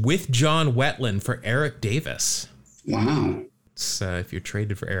Dodgers with John Wetland for Eric Davis. Wow. So if you're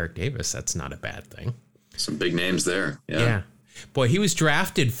traded for Eric Davis, that's not a bad thing. Some big names there. Yeah. Boy, he was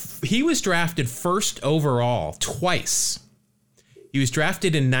drafted first overall twice. He was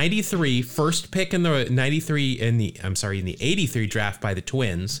drafted in 93, first pick in the 83 draft by the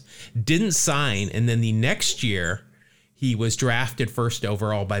Twins, didn't sign, and then the next year he was drafted first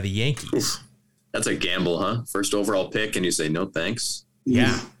overall by the Yankees. Oof. That's a gamble, huh? First overall pick, and you say no thanks.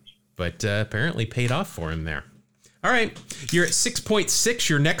 Yeah, but apparently paid off for him there. All right, you're at 6.6.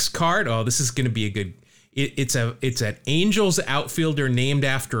 Your next card. Oh, this is going to be a good. It's an Angels outfielder named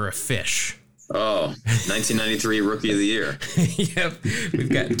after a fish. Oh, 1993 Rookie of the Year. Yep, we've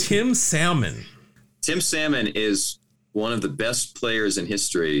got Tim Salmon. Tim Salmon is one of the best players in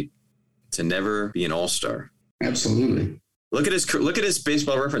history to never be an All-Star. Absolutely. Look at his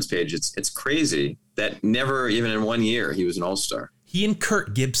baseball reference page. It's crazy that never even in 1 year he was an All-Star. He and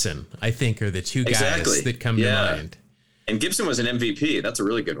Kirk Gibson, I think, are the two guys that come to mind. And Gibson was an MVP. That's a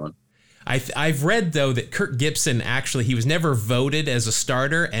really good one. I've read, though, that Kirk Gibson actually, he was never voted as a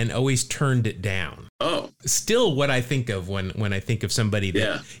starter and always turned it down. Oh. Still what I think of when I think of somebody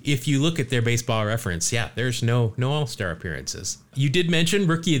that, if you look at their baseball reference, there's no All-Star appearances. You did mention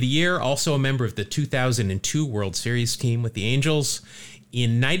Rookie of the Year, also a member of the 2002 World Series team with the Angels.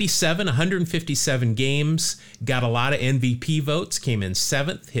 In 97, 157 games, got a lot of MVP votes, came in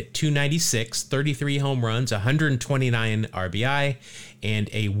 7th, hit 296, 33 home runs, 129 RBI, and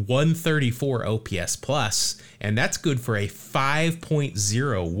a 134 OPS plus, and that's good for a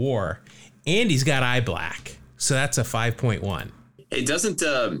 5.0 WAR. And he's got eye black, so that's a 5.1. It doesn't.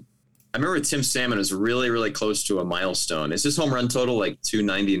 I remember Tim Salmon was really, really close to a milestone. Is his home run total like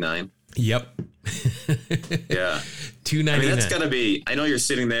 299? Yep. Yeah. 299. I mean, that's got to be. I know you're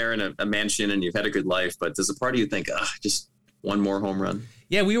sitting there in a mansion and you've had a good life, but does a part of you think, just one more home run?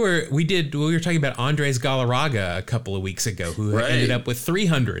 Yeah, we were talking about Andres Galarraga a couple of weeks ago, who ended up with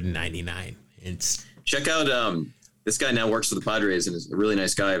 399. Check out this guy now works for the Padres and is a really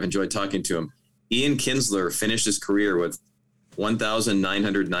nice guy. I've enjoyed talking to him. Ian Kinsler finished his career with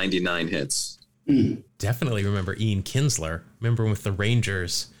 1,999 hits. Definitely remember Ian Kinsler. Remember him with the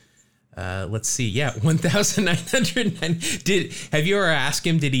Rangers. Let's see. 1,909. Have you ever asked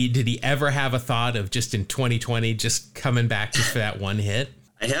him, did he ever have a thought of just in 2020, just coming back just for that one hit?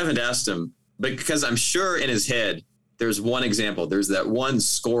 I haven't asked him, but because I'm sure in his head, there's one example. There's that one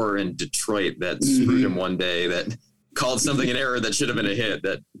scorer in Detroit that screwed him one day, that called something an error that should have been a hit,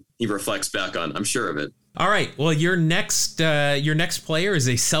 that he reflects back on. I'm sure of it. All right. Well, your next player is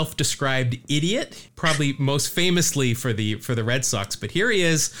a self-described idiot, probably most famously for the Red Sox. But here he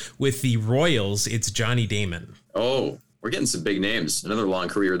is with the Royals. It's Johnny Damon. Oh, we're getting some big names. Another long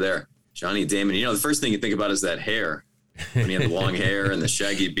career there. Johnny Damon. You know, the first thing you think about is that hair. When he had the long hair and the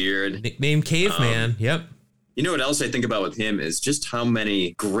shaggy beard. Nickname Caveman. Yep. You know what else I think about with him is just how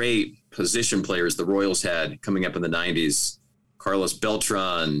many great position players the Royals had coming up in the 90s. Carlos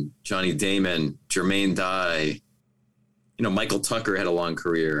Beltran, Johnny Damon, Jermaine Dye. You know, Michael Tucker had a long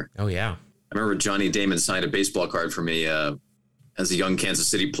career. Oh, yeah. I remember Johnny Damon signed a baseball card for me as a young Kansas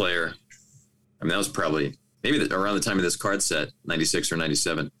City player. I mean, that was probably maybe around the time of this card set, 96 or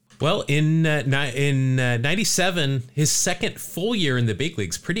 97. Well, in 97, his second full year in the big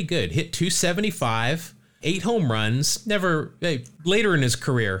leagues, pretty good. Hit 275, 8 home runs. Later in his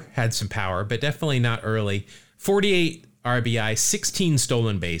career had some power, but definitely not early. 48 RBI, 16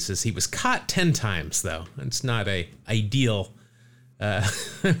 stolen bases. He was caught 10 times, though. It's not a ideal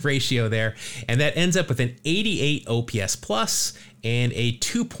ratio there. And that ends up with an 88 OPS plus and a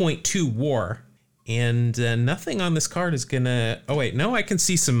 2.2 WAR. And nothing on this card is gonna. Oh wait, no, I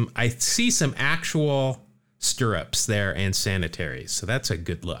see some actual stirrups there and sanitaries, so that's a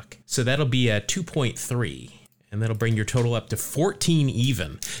good look. So that'll be a 2.3, and that'll bring your total up to 14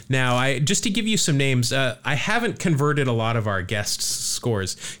 even. Now, just to give you some names, I haven't converted a lot of our guest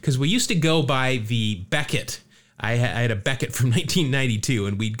scores because we used to go by the Beckett. I had a Beckett from 1992,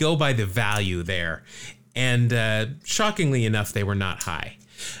 and we'd go by the value there, and shockingly enough, they were not high.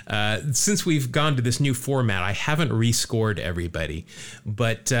 Since we've gone to this new format, I haven't rescored everybody,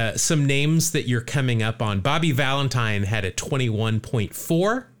 but some names that you're coming up on. Bobby Valentine had a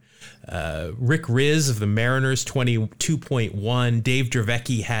 21.4. Rick Riz of the Mariners, 22.1. Dave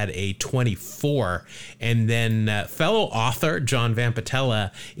Dravecky had a 24. And then fellow author John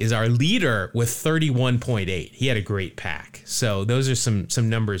Vampatella is our leader with 31.8. He had a great pack. So those are some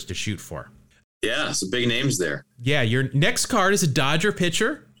numbers to shoot for. Yeah, some big names there. Yeah, your next card is a Dodger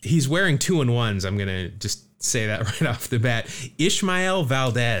pitcher. He's wearing 2-1s. I'm going to just say that right off the bat. Ishmael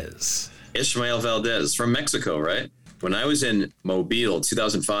Valdez. Ishmael Valdez from Mexico, right? When I was in Mobile,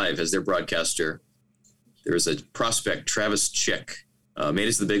 2005, as their broadcaster, there was a prospect, Travis Chick, made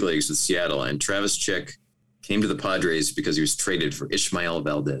it to the big leagues with Seattle. And Travis Chick came to the Padres because he was traded for Ishmael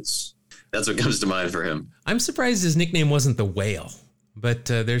Valdez. That's what comes to mind for him. I'm surprised his nickname wasn't the Whale. But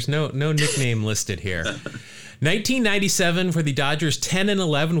there's no nickname listed here. 1997 for the Dodgers,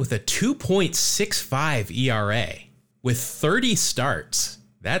 10-11 with a 2.65 ERA with 30 starts.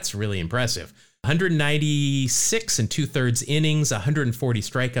 That's really impressive. 196 and 2/3 innings, 140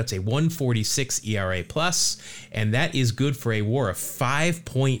 strikeouts, a 146 ERA plus, and that is good for a WAR of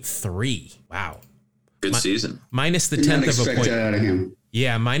 5.3. Wow. Good season. Minus the 10th of a point. Out of him.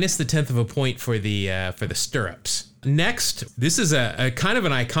 Yeah, minus the 10th of a point for the stirrups. Next, this is a kind of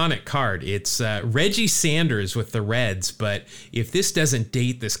an iconic card. It's Reggie Sanders with the Reds, but if this doesn't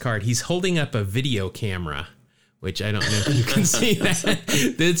date this card, he's holding up a video camera, which I don't know if you can see that.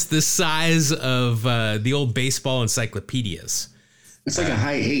 It's the size of the old baseball encyclopedias. It's like a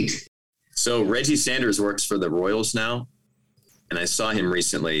high 8. So Reggie Sanders works for the Royals now, and I saw him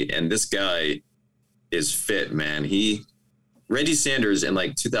recently, and this guy is fit, man. Reggie Sanders in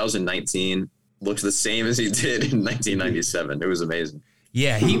like 2019 looked the same as he did in 1997. It was amazing.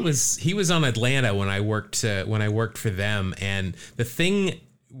 Yeah, he was on Atlanta when I worked for them, and the thing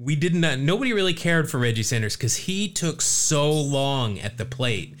nobody really cared for Reggie Sanders because he took so long at the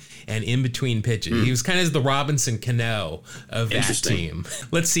plate and in between pitches. He was kind of the Robinson Cano of that team.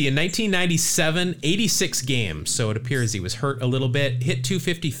 Let's see, in 1997, 86 games, so it appears he was hurt a little bit. Hit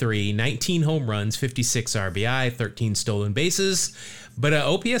 253, 19 home runs, 56 RBI, 13 stolen bases, but an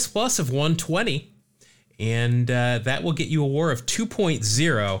OPS plus of 120. And that will get you a WAR of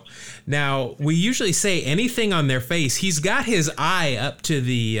 2.0. Now, we usually say anything on their face. He's got his eye up to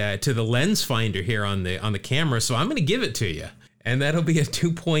the lens finder here on the camera, so I'm going to give it to you. And that'll be a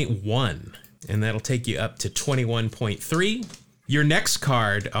 2.1. And that'll take you up to 21.3. Your next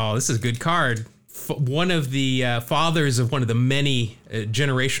card, oh, this is a good card. One of the fathers of one of the many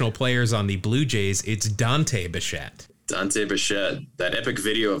generational players on the Blue Jays, it's Dante Bichette. Dante Bichette, that epic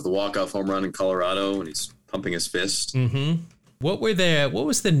video of the walk-off home run in Colorado when he's pumping his fist. Mm-hmm. What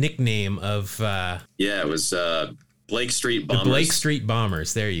was the nickname of? It was Blake Street Bombers. The Blake Street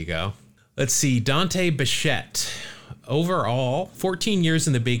Bombers. There you go. Let's see, Dante Bichette. Overall, 14 years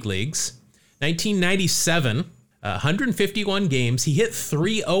in the big leagues. 1997, 151 games. He hit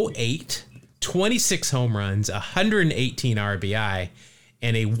 308, 26 home runs, 118 RBI,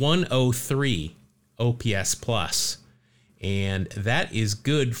 and a 103 OPS plus. And that is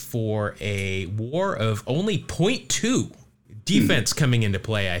good for a WAR of only 0.2 defense coming into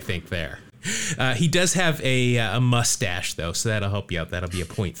play, I think, there. He does have a mustache, though, so that'll help you out. That'll be a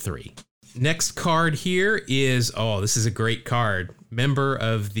 0.3. Next card here is, this is a great card. Member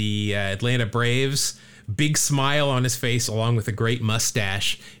of the Atlanta Braves. Big smile on his face along with a great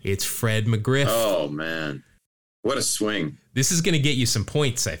mustache. It's Fred McGriff. Oh, man. What a swing. This is going to get you some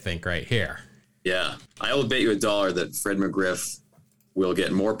points, I think, right here. Yeah. I will bet you $1 that Fred McGriff will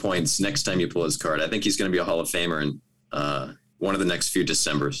get more points next time you pull his card. I think he's going to be a Hall of Famer in one of the next few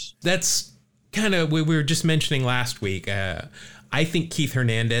Decembers. That's kind of what we were just mentioning last week. I think Keith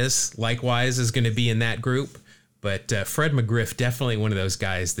Hernandez, likewise, is going to be in that group. But Fred McGriff, definitely one of those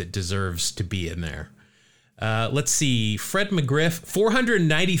guys that deserves to be in there. Let's see. Fred McGriff,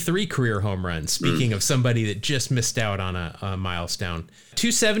 493 career home runs. Speaking of somebody that just missed out on a milestone.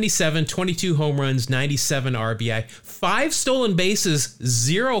 277, 22 home runs, 97 RBI, 5 stolen bases,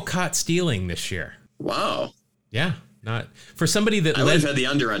 0 caught stealing this year. Wow. Yeah. Not for somebody that I would have had the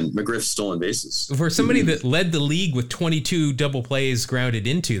under on McGriff's stolen bases. For somebody that led the league with 22 double plays grounded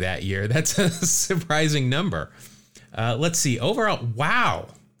into that year, that's a surprising number. Let's see. Overall, wow.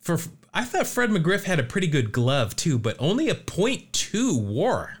 I thought Fred McGriff had a pretty good glove too, but only a 0.2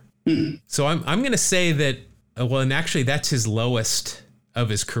 WAR. So I'm going to say that. Well, and actually, that's his lowest of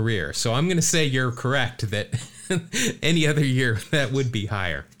his career. So I'm going to say you're correct that any other year that would be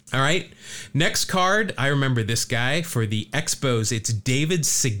higher. All right. Next card. I remember this guy for the Expos. It's David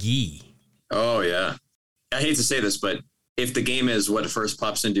Segui. Oh, yeah. I hate to say this, but if the game is what first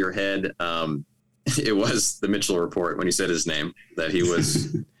pops into your head, it was the Mitchell Report when he said his name, that he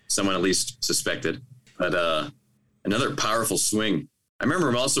was someone at least suspected. But another powerful swing. I remember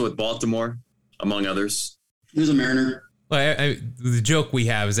him also with Baltimore, among others. He was a Mariner. Well, the joke we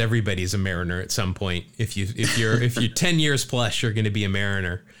have is everybody's a Mariner at some point. If you're 10 years plus, you're going to be a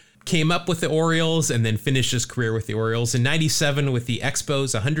Mariner. Came up with the Orioles and then finished his career with the Orioles. In 97 with the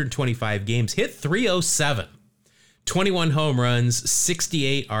Expos, 125 games, hit .307, 21 home runs,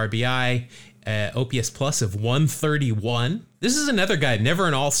 68 RBI, OPS plus of 131. This is another guy, never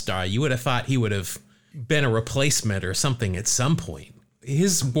an all-star. You would have thought he would have been a replacement or something at some point.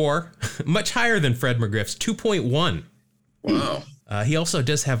 His WAR, much higher than Fred McGriff's, 2.1. Wow. He also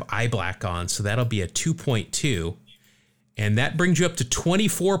does have eye black on, so that'll be a 2.2. And that brings you up to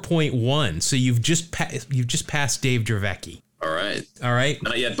 24.1. So you've just passed Dave Dravecky. All right.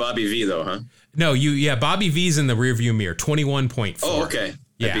 Not yet Bobby V, though, huh? No, Bobby V's in the rearview mirror, 21.4. Oh, okay.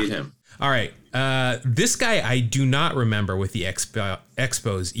 I beat him. All right. This guy I do not remember with the Expos.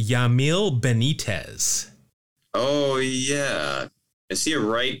 Yamil Benitez. Oh, yeah. Is he a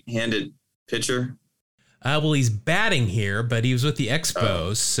right-handed pitcher? Well, he's batting here, but he was with the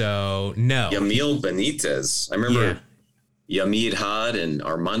Expos, so no. Yamil Benitez. I remember Yamid Had and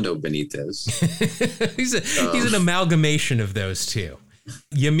Armando Benitez. He's an amalgamation of those two.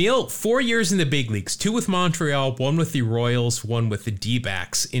 Yamil, 4 years in the big leagues, 2 with Montreal, 1 with the Royals, 1 with the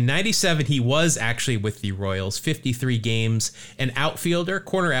D-backs. In 97, he was actually with the Royals, 53 games, an outfielder,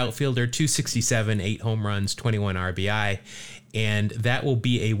 corner outfielder, 267, 8 home runs, 21 RBI, and that will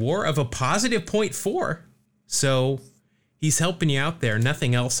be a WAR of a positive 0.4. So he's helping you out there.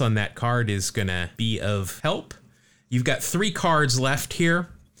 Nothing else on that card is going to be of help. You've got 3 cards left here.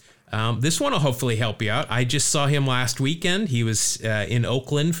 This one will hopefully help you out. I just saw him last weekend. He was in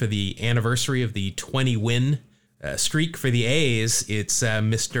Oakland for the anniversary of the 20-win streak for the A's. It's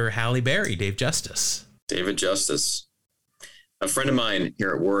Mr. Halle Berry, Dave Justice. David Justice. A friend of mine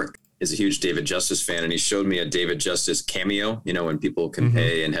here at work is a huge David Justice fan, and he showed me a David Justice cameo, when people can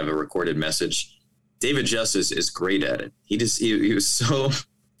pay and have a recorded message. David Justice is great at it. He was so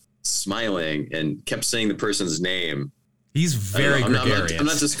smiling and kept saying the person's name. He's very gregarious. I'm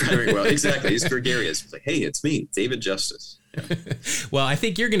not describing well. Exactly. He's gregarious. It's like, hey, it's me, David Justice. Yeah. Well, I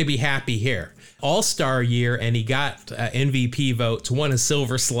think you're going to be happy here. All-star year, and he got MVP votes, won a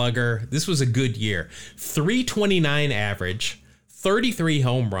Silver Slugger. This was a good year. 329 average, 33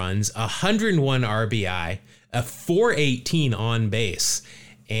 home runs, 101 RBI, a 418 on base,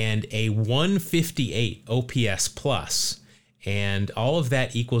 and a 158 OPS plus. And all of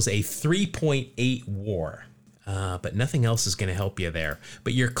that equals a 3.8 WAR. But nothing else is going to help you there.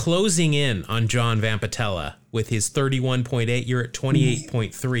 But you're closing in on John Vampatella with his 31.8. You're at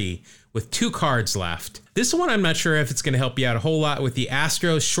 28.3 with 2 cards left. This one I'm not sure if it's going to help you out a whole lot with the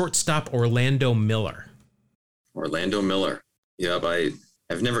Astros shortstop Orlando Miller. Orlando Miller. Yep,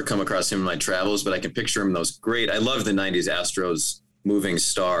 I've never come across him in my travels, but I can picture him those great. I love the 90s Astros moving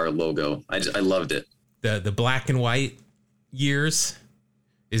star logo. I loved it. The black and white years.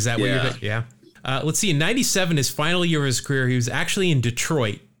 Is that what you're doing? Yeah. Let's see, in 97, his final year of his career, he was actually in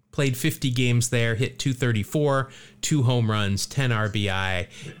Detroit, played 50 games there, hit .234, 2 home runs, 10 RBI,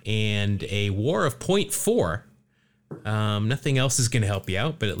 and a WAR of .4. Nothing else is going to help you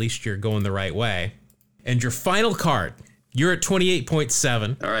out, but at least you're going the right way. And your final card, you're at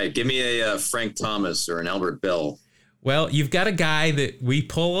 28.7. All right, give me a Frank Thomas or an Albert Bell. Well, you've got a guy that we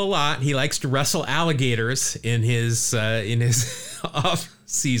pull a lot. He likes to wrestle alligators in his off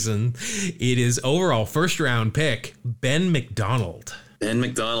season. It is overall first round pick, Ben McDonald. Ben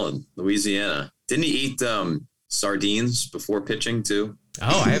McDonald, Louisiana. Didn't he eat sardines before pitching too?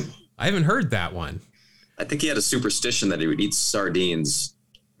 Oh, I haven't heard that one. I think he had a superstition that he would eat sardines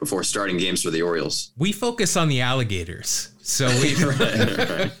before starting games for the Orioles. We focus on the alligators. So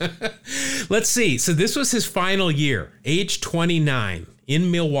Right. Let's see. So this was his final year, age 29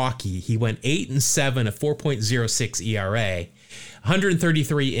 in Milwaukee. He went 8-7, a 4.06 ERA,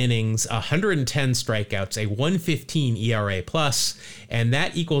 133 innings, 110 strikeouts, a 115 ERA plus, and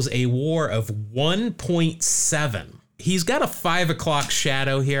that equals a WAR of 1.7. He's got a 5 o'clock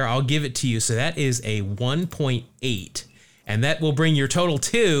shadow here. I'll give it to you. So that is a 1.8. And that will bring your total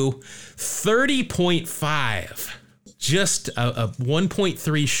to 30.5. Just a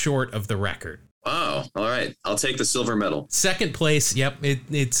 1.3 short of the record. Wow. All right. I'll take the silver medal. Second place. Yep.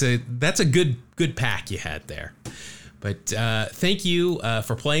 That's a good pack you had there. But thank you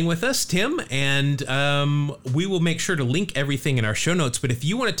for playing with us, Tim. And we will make sure to link everything in our show notes. But if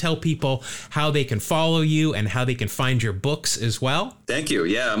you want to tell people how they can follow you and how they can find your books as well. Thank you.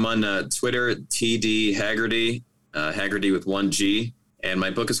 Yeah, I'm on Twitter, TD Haggerty, Haggerty with 1 G. And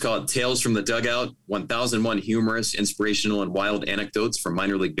my book is called Tales from the Dugout, 1001 Humorous, Inspirational, and Wild Anecdotes from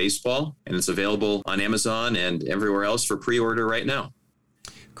Minor League Baseball. And it's available on Amazon and everywhere else for pre-order right now.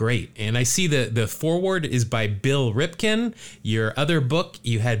 Great. And I see the foreword is by Bill Ripken. Your other book,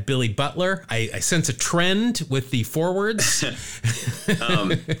 you had Billy Butler. I sense a trend with the forewords.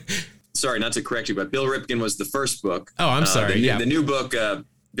 Sorry, not to correct you, but Bill Ripken was the first book. Oh, I'm sorry. The new book,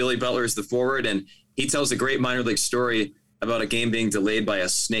 Billy Butler, is the foreword, and he tells a great minor league story about a game being delayed by a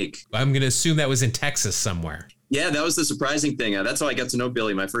snake. I'm going to assume that was in Texas somewhere. Yeah, that was the surprising thing. That's how I got to know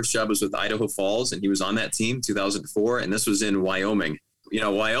Billy. My first job was with Idaho Falls, and he was on that team, 2004, and this was in Wyoming. You know,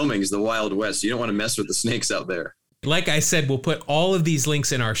 Wyoming is the Wild West. You don't want to mess with the snakes out there. Like I said, we'll put all of these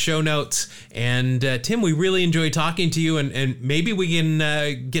links in our show notes. And Tim, we really enjoyed talking to you, and maybe we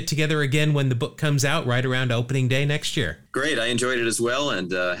can get together again when the book comes out right around opening day next year. Great. I enjoyed it as well,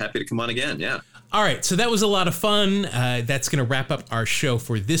 and happy to come on again. Yeah. All right, so that was a lot of fun. That's going to wrap up our show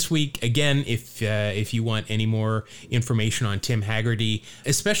for this week. Again, if you want any more information on Tim Haggerty,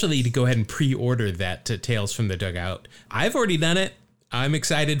 especially to go ahead and pre-order that Tales from the Dugout, I've already done it. I'm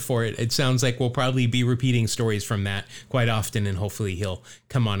excited for it. It sounds like we'll probably be repeating stories from that quite often, and hopefully he'll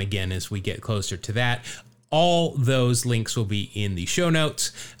come on again as we get closer to that. All those links will be in the show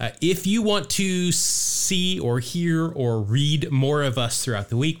notes. If you want to see or hear or read more of us throughout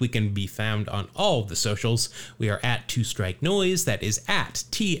the week, we can be found on all of the socials. We are at Two Strike Noise. That is at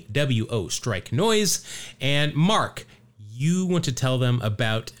TWO Strike Noise. And Mark, you want to tell them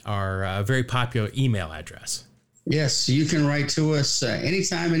about our very popular email address. Yes, you can write to us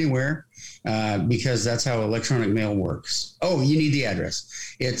anytime, anywhere, because that's how electronic mail works. Oh, you need the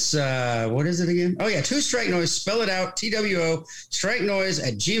address. It's, what is it again? Oh, yeah, Two Strike Noise. Spell it out, TWO, strike noise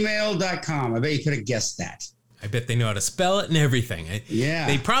 @gmail.com. I bet you could have guessed that. I bet they know how to spell it and everything. Yeah.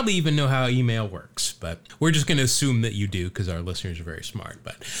 They probably even know how email works, but we're just going to assume that you do because our listeners are very smart.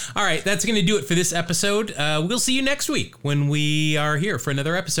 But all right, that's going to do it for this episode. We'll see you next week when we are here for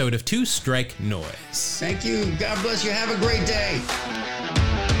another episode of Two Strike Noise. Thank you. God bless you. Have a great day.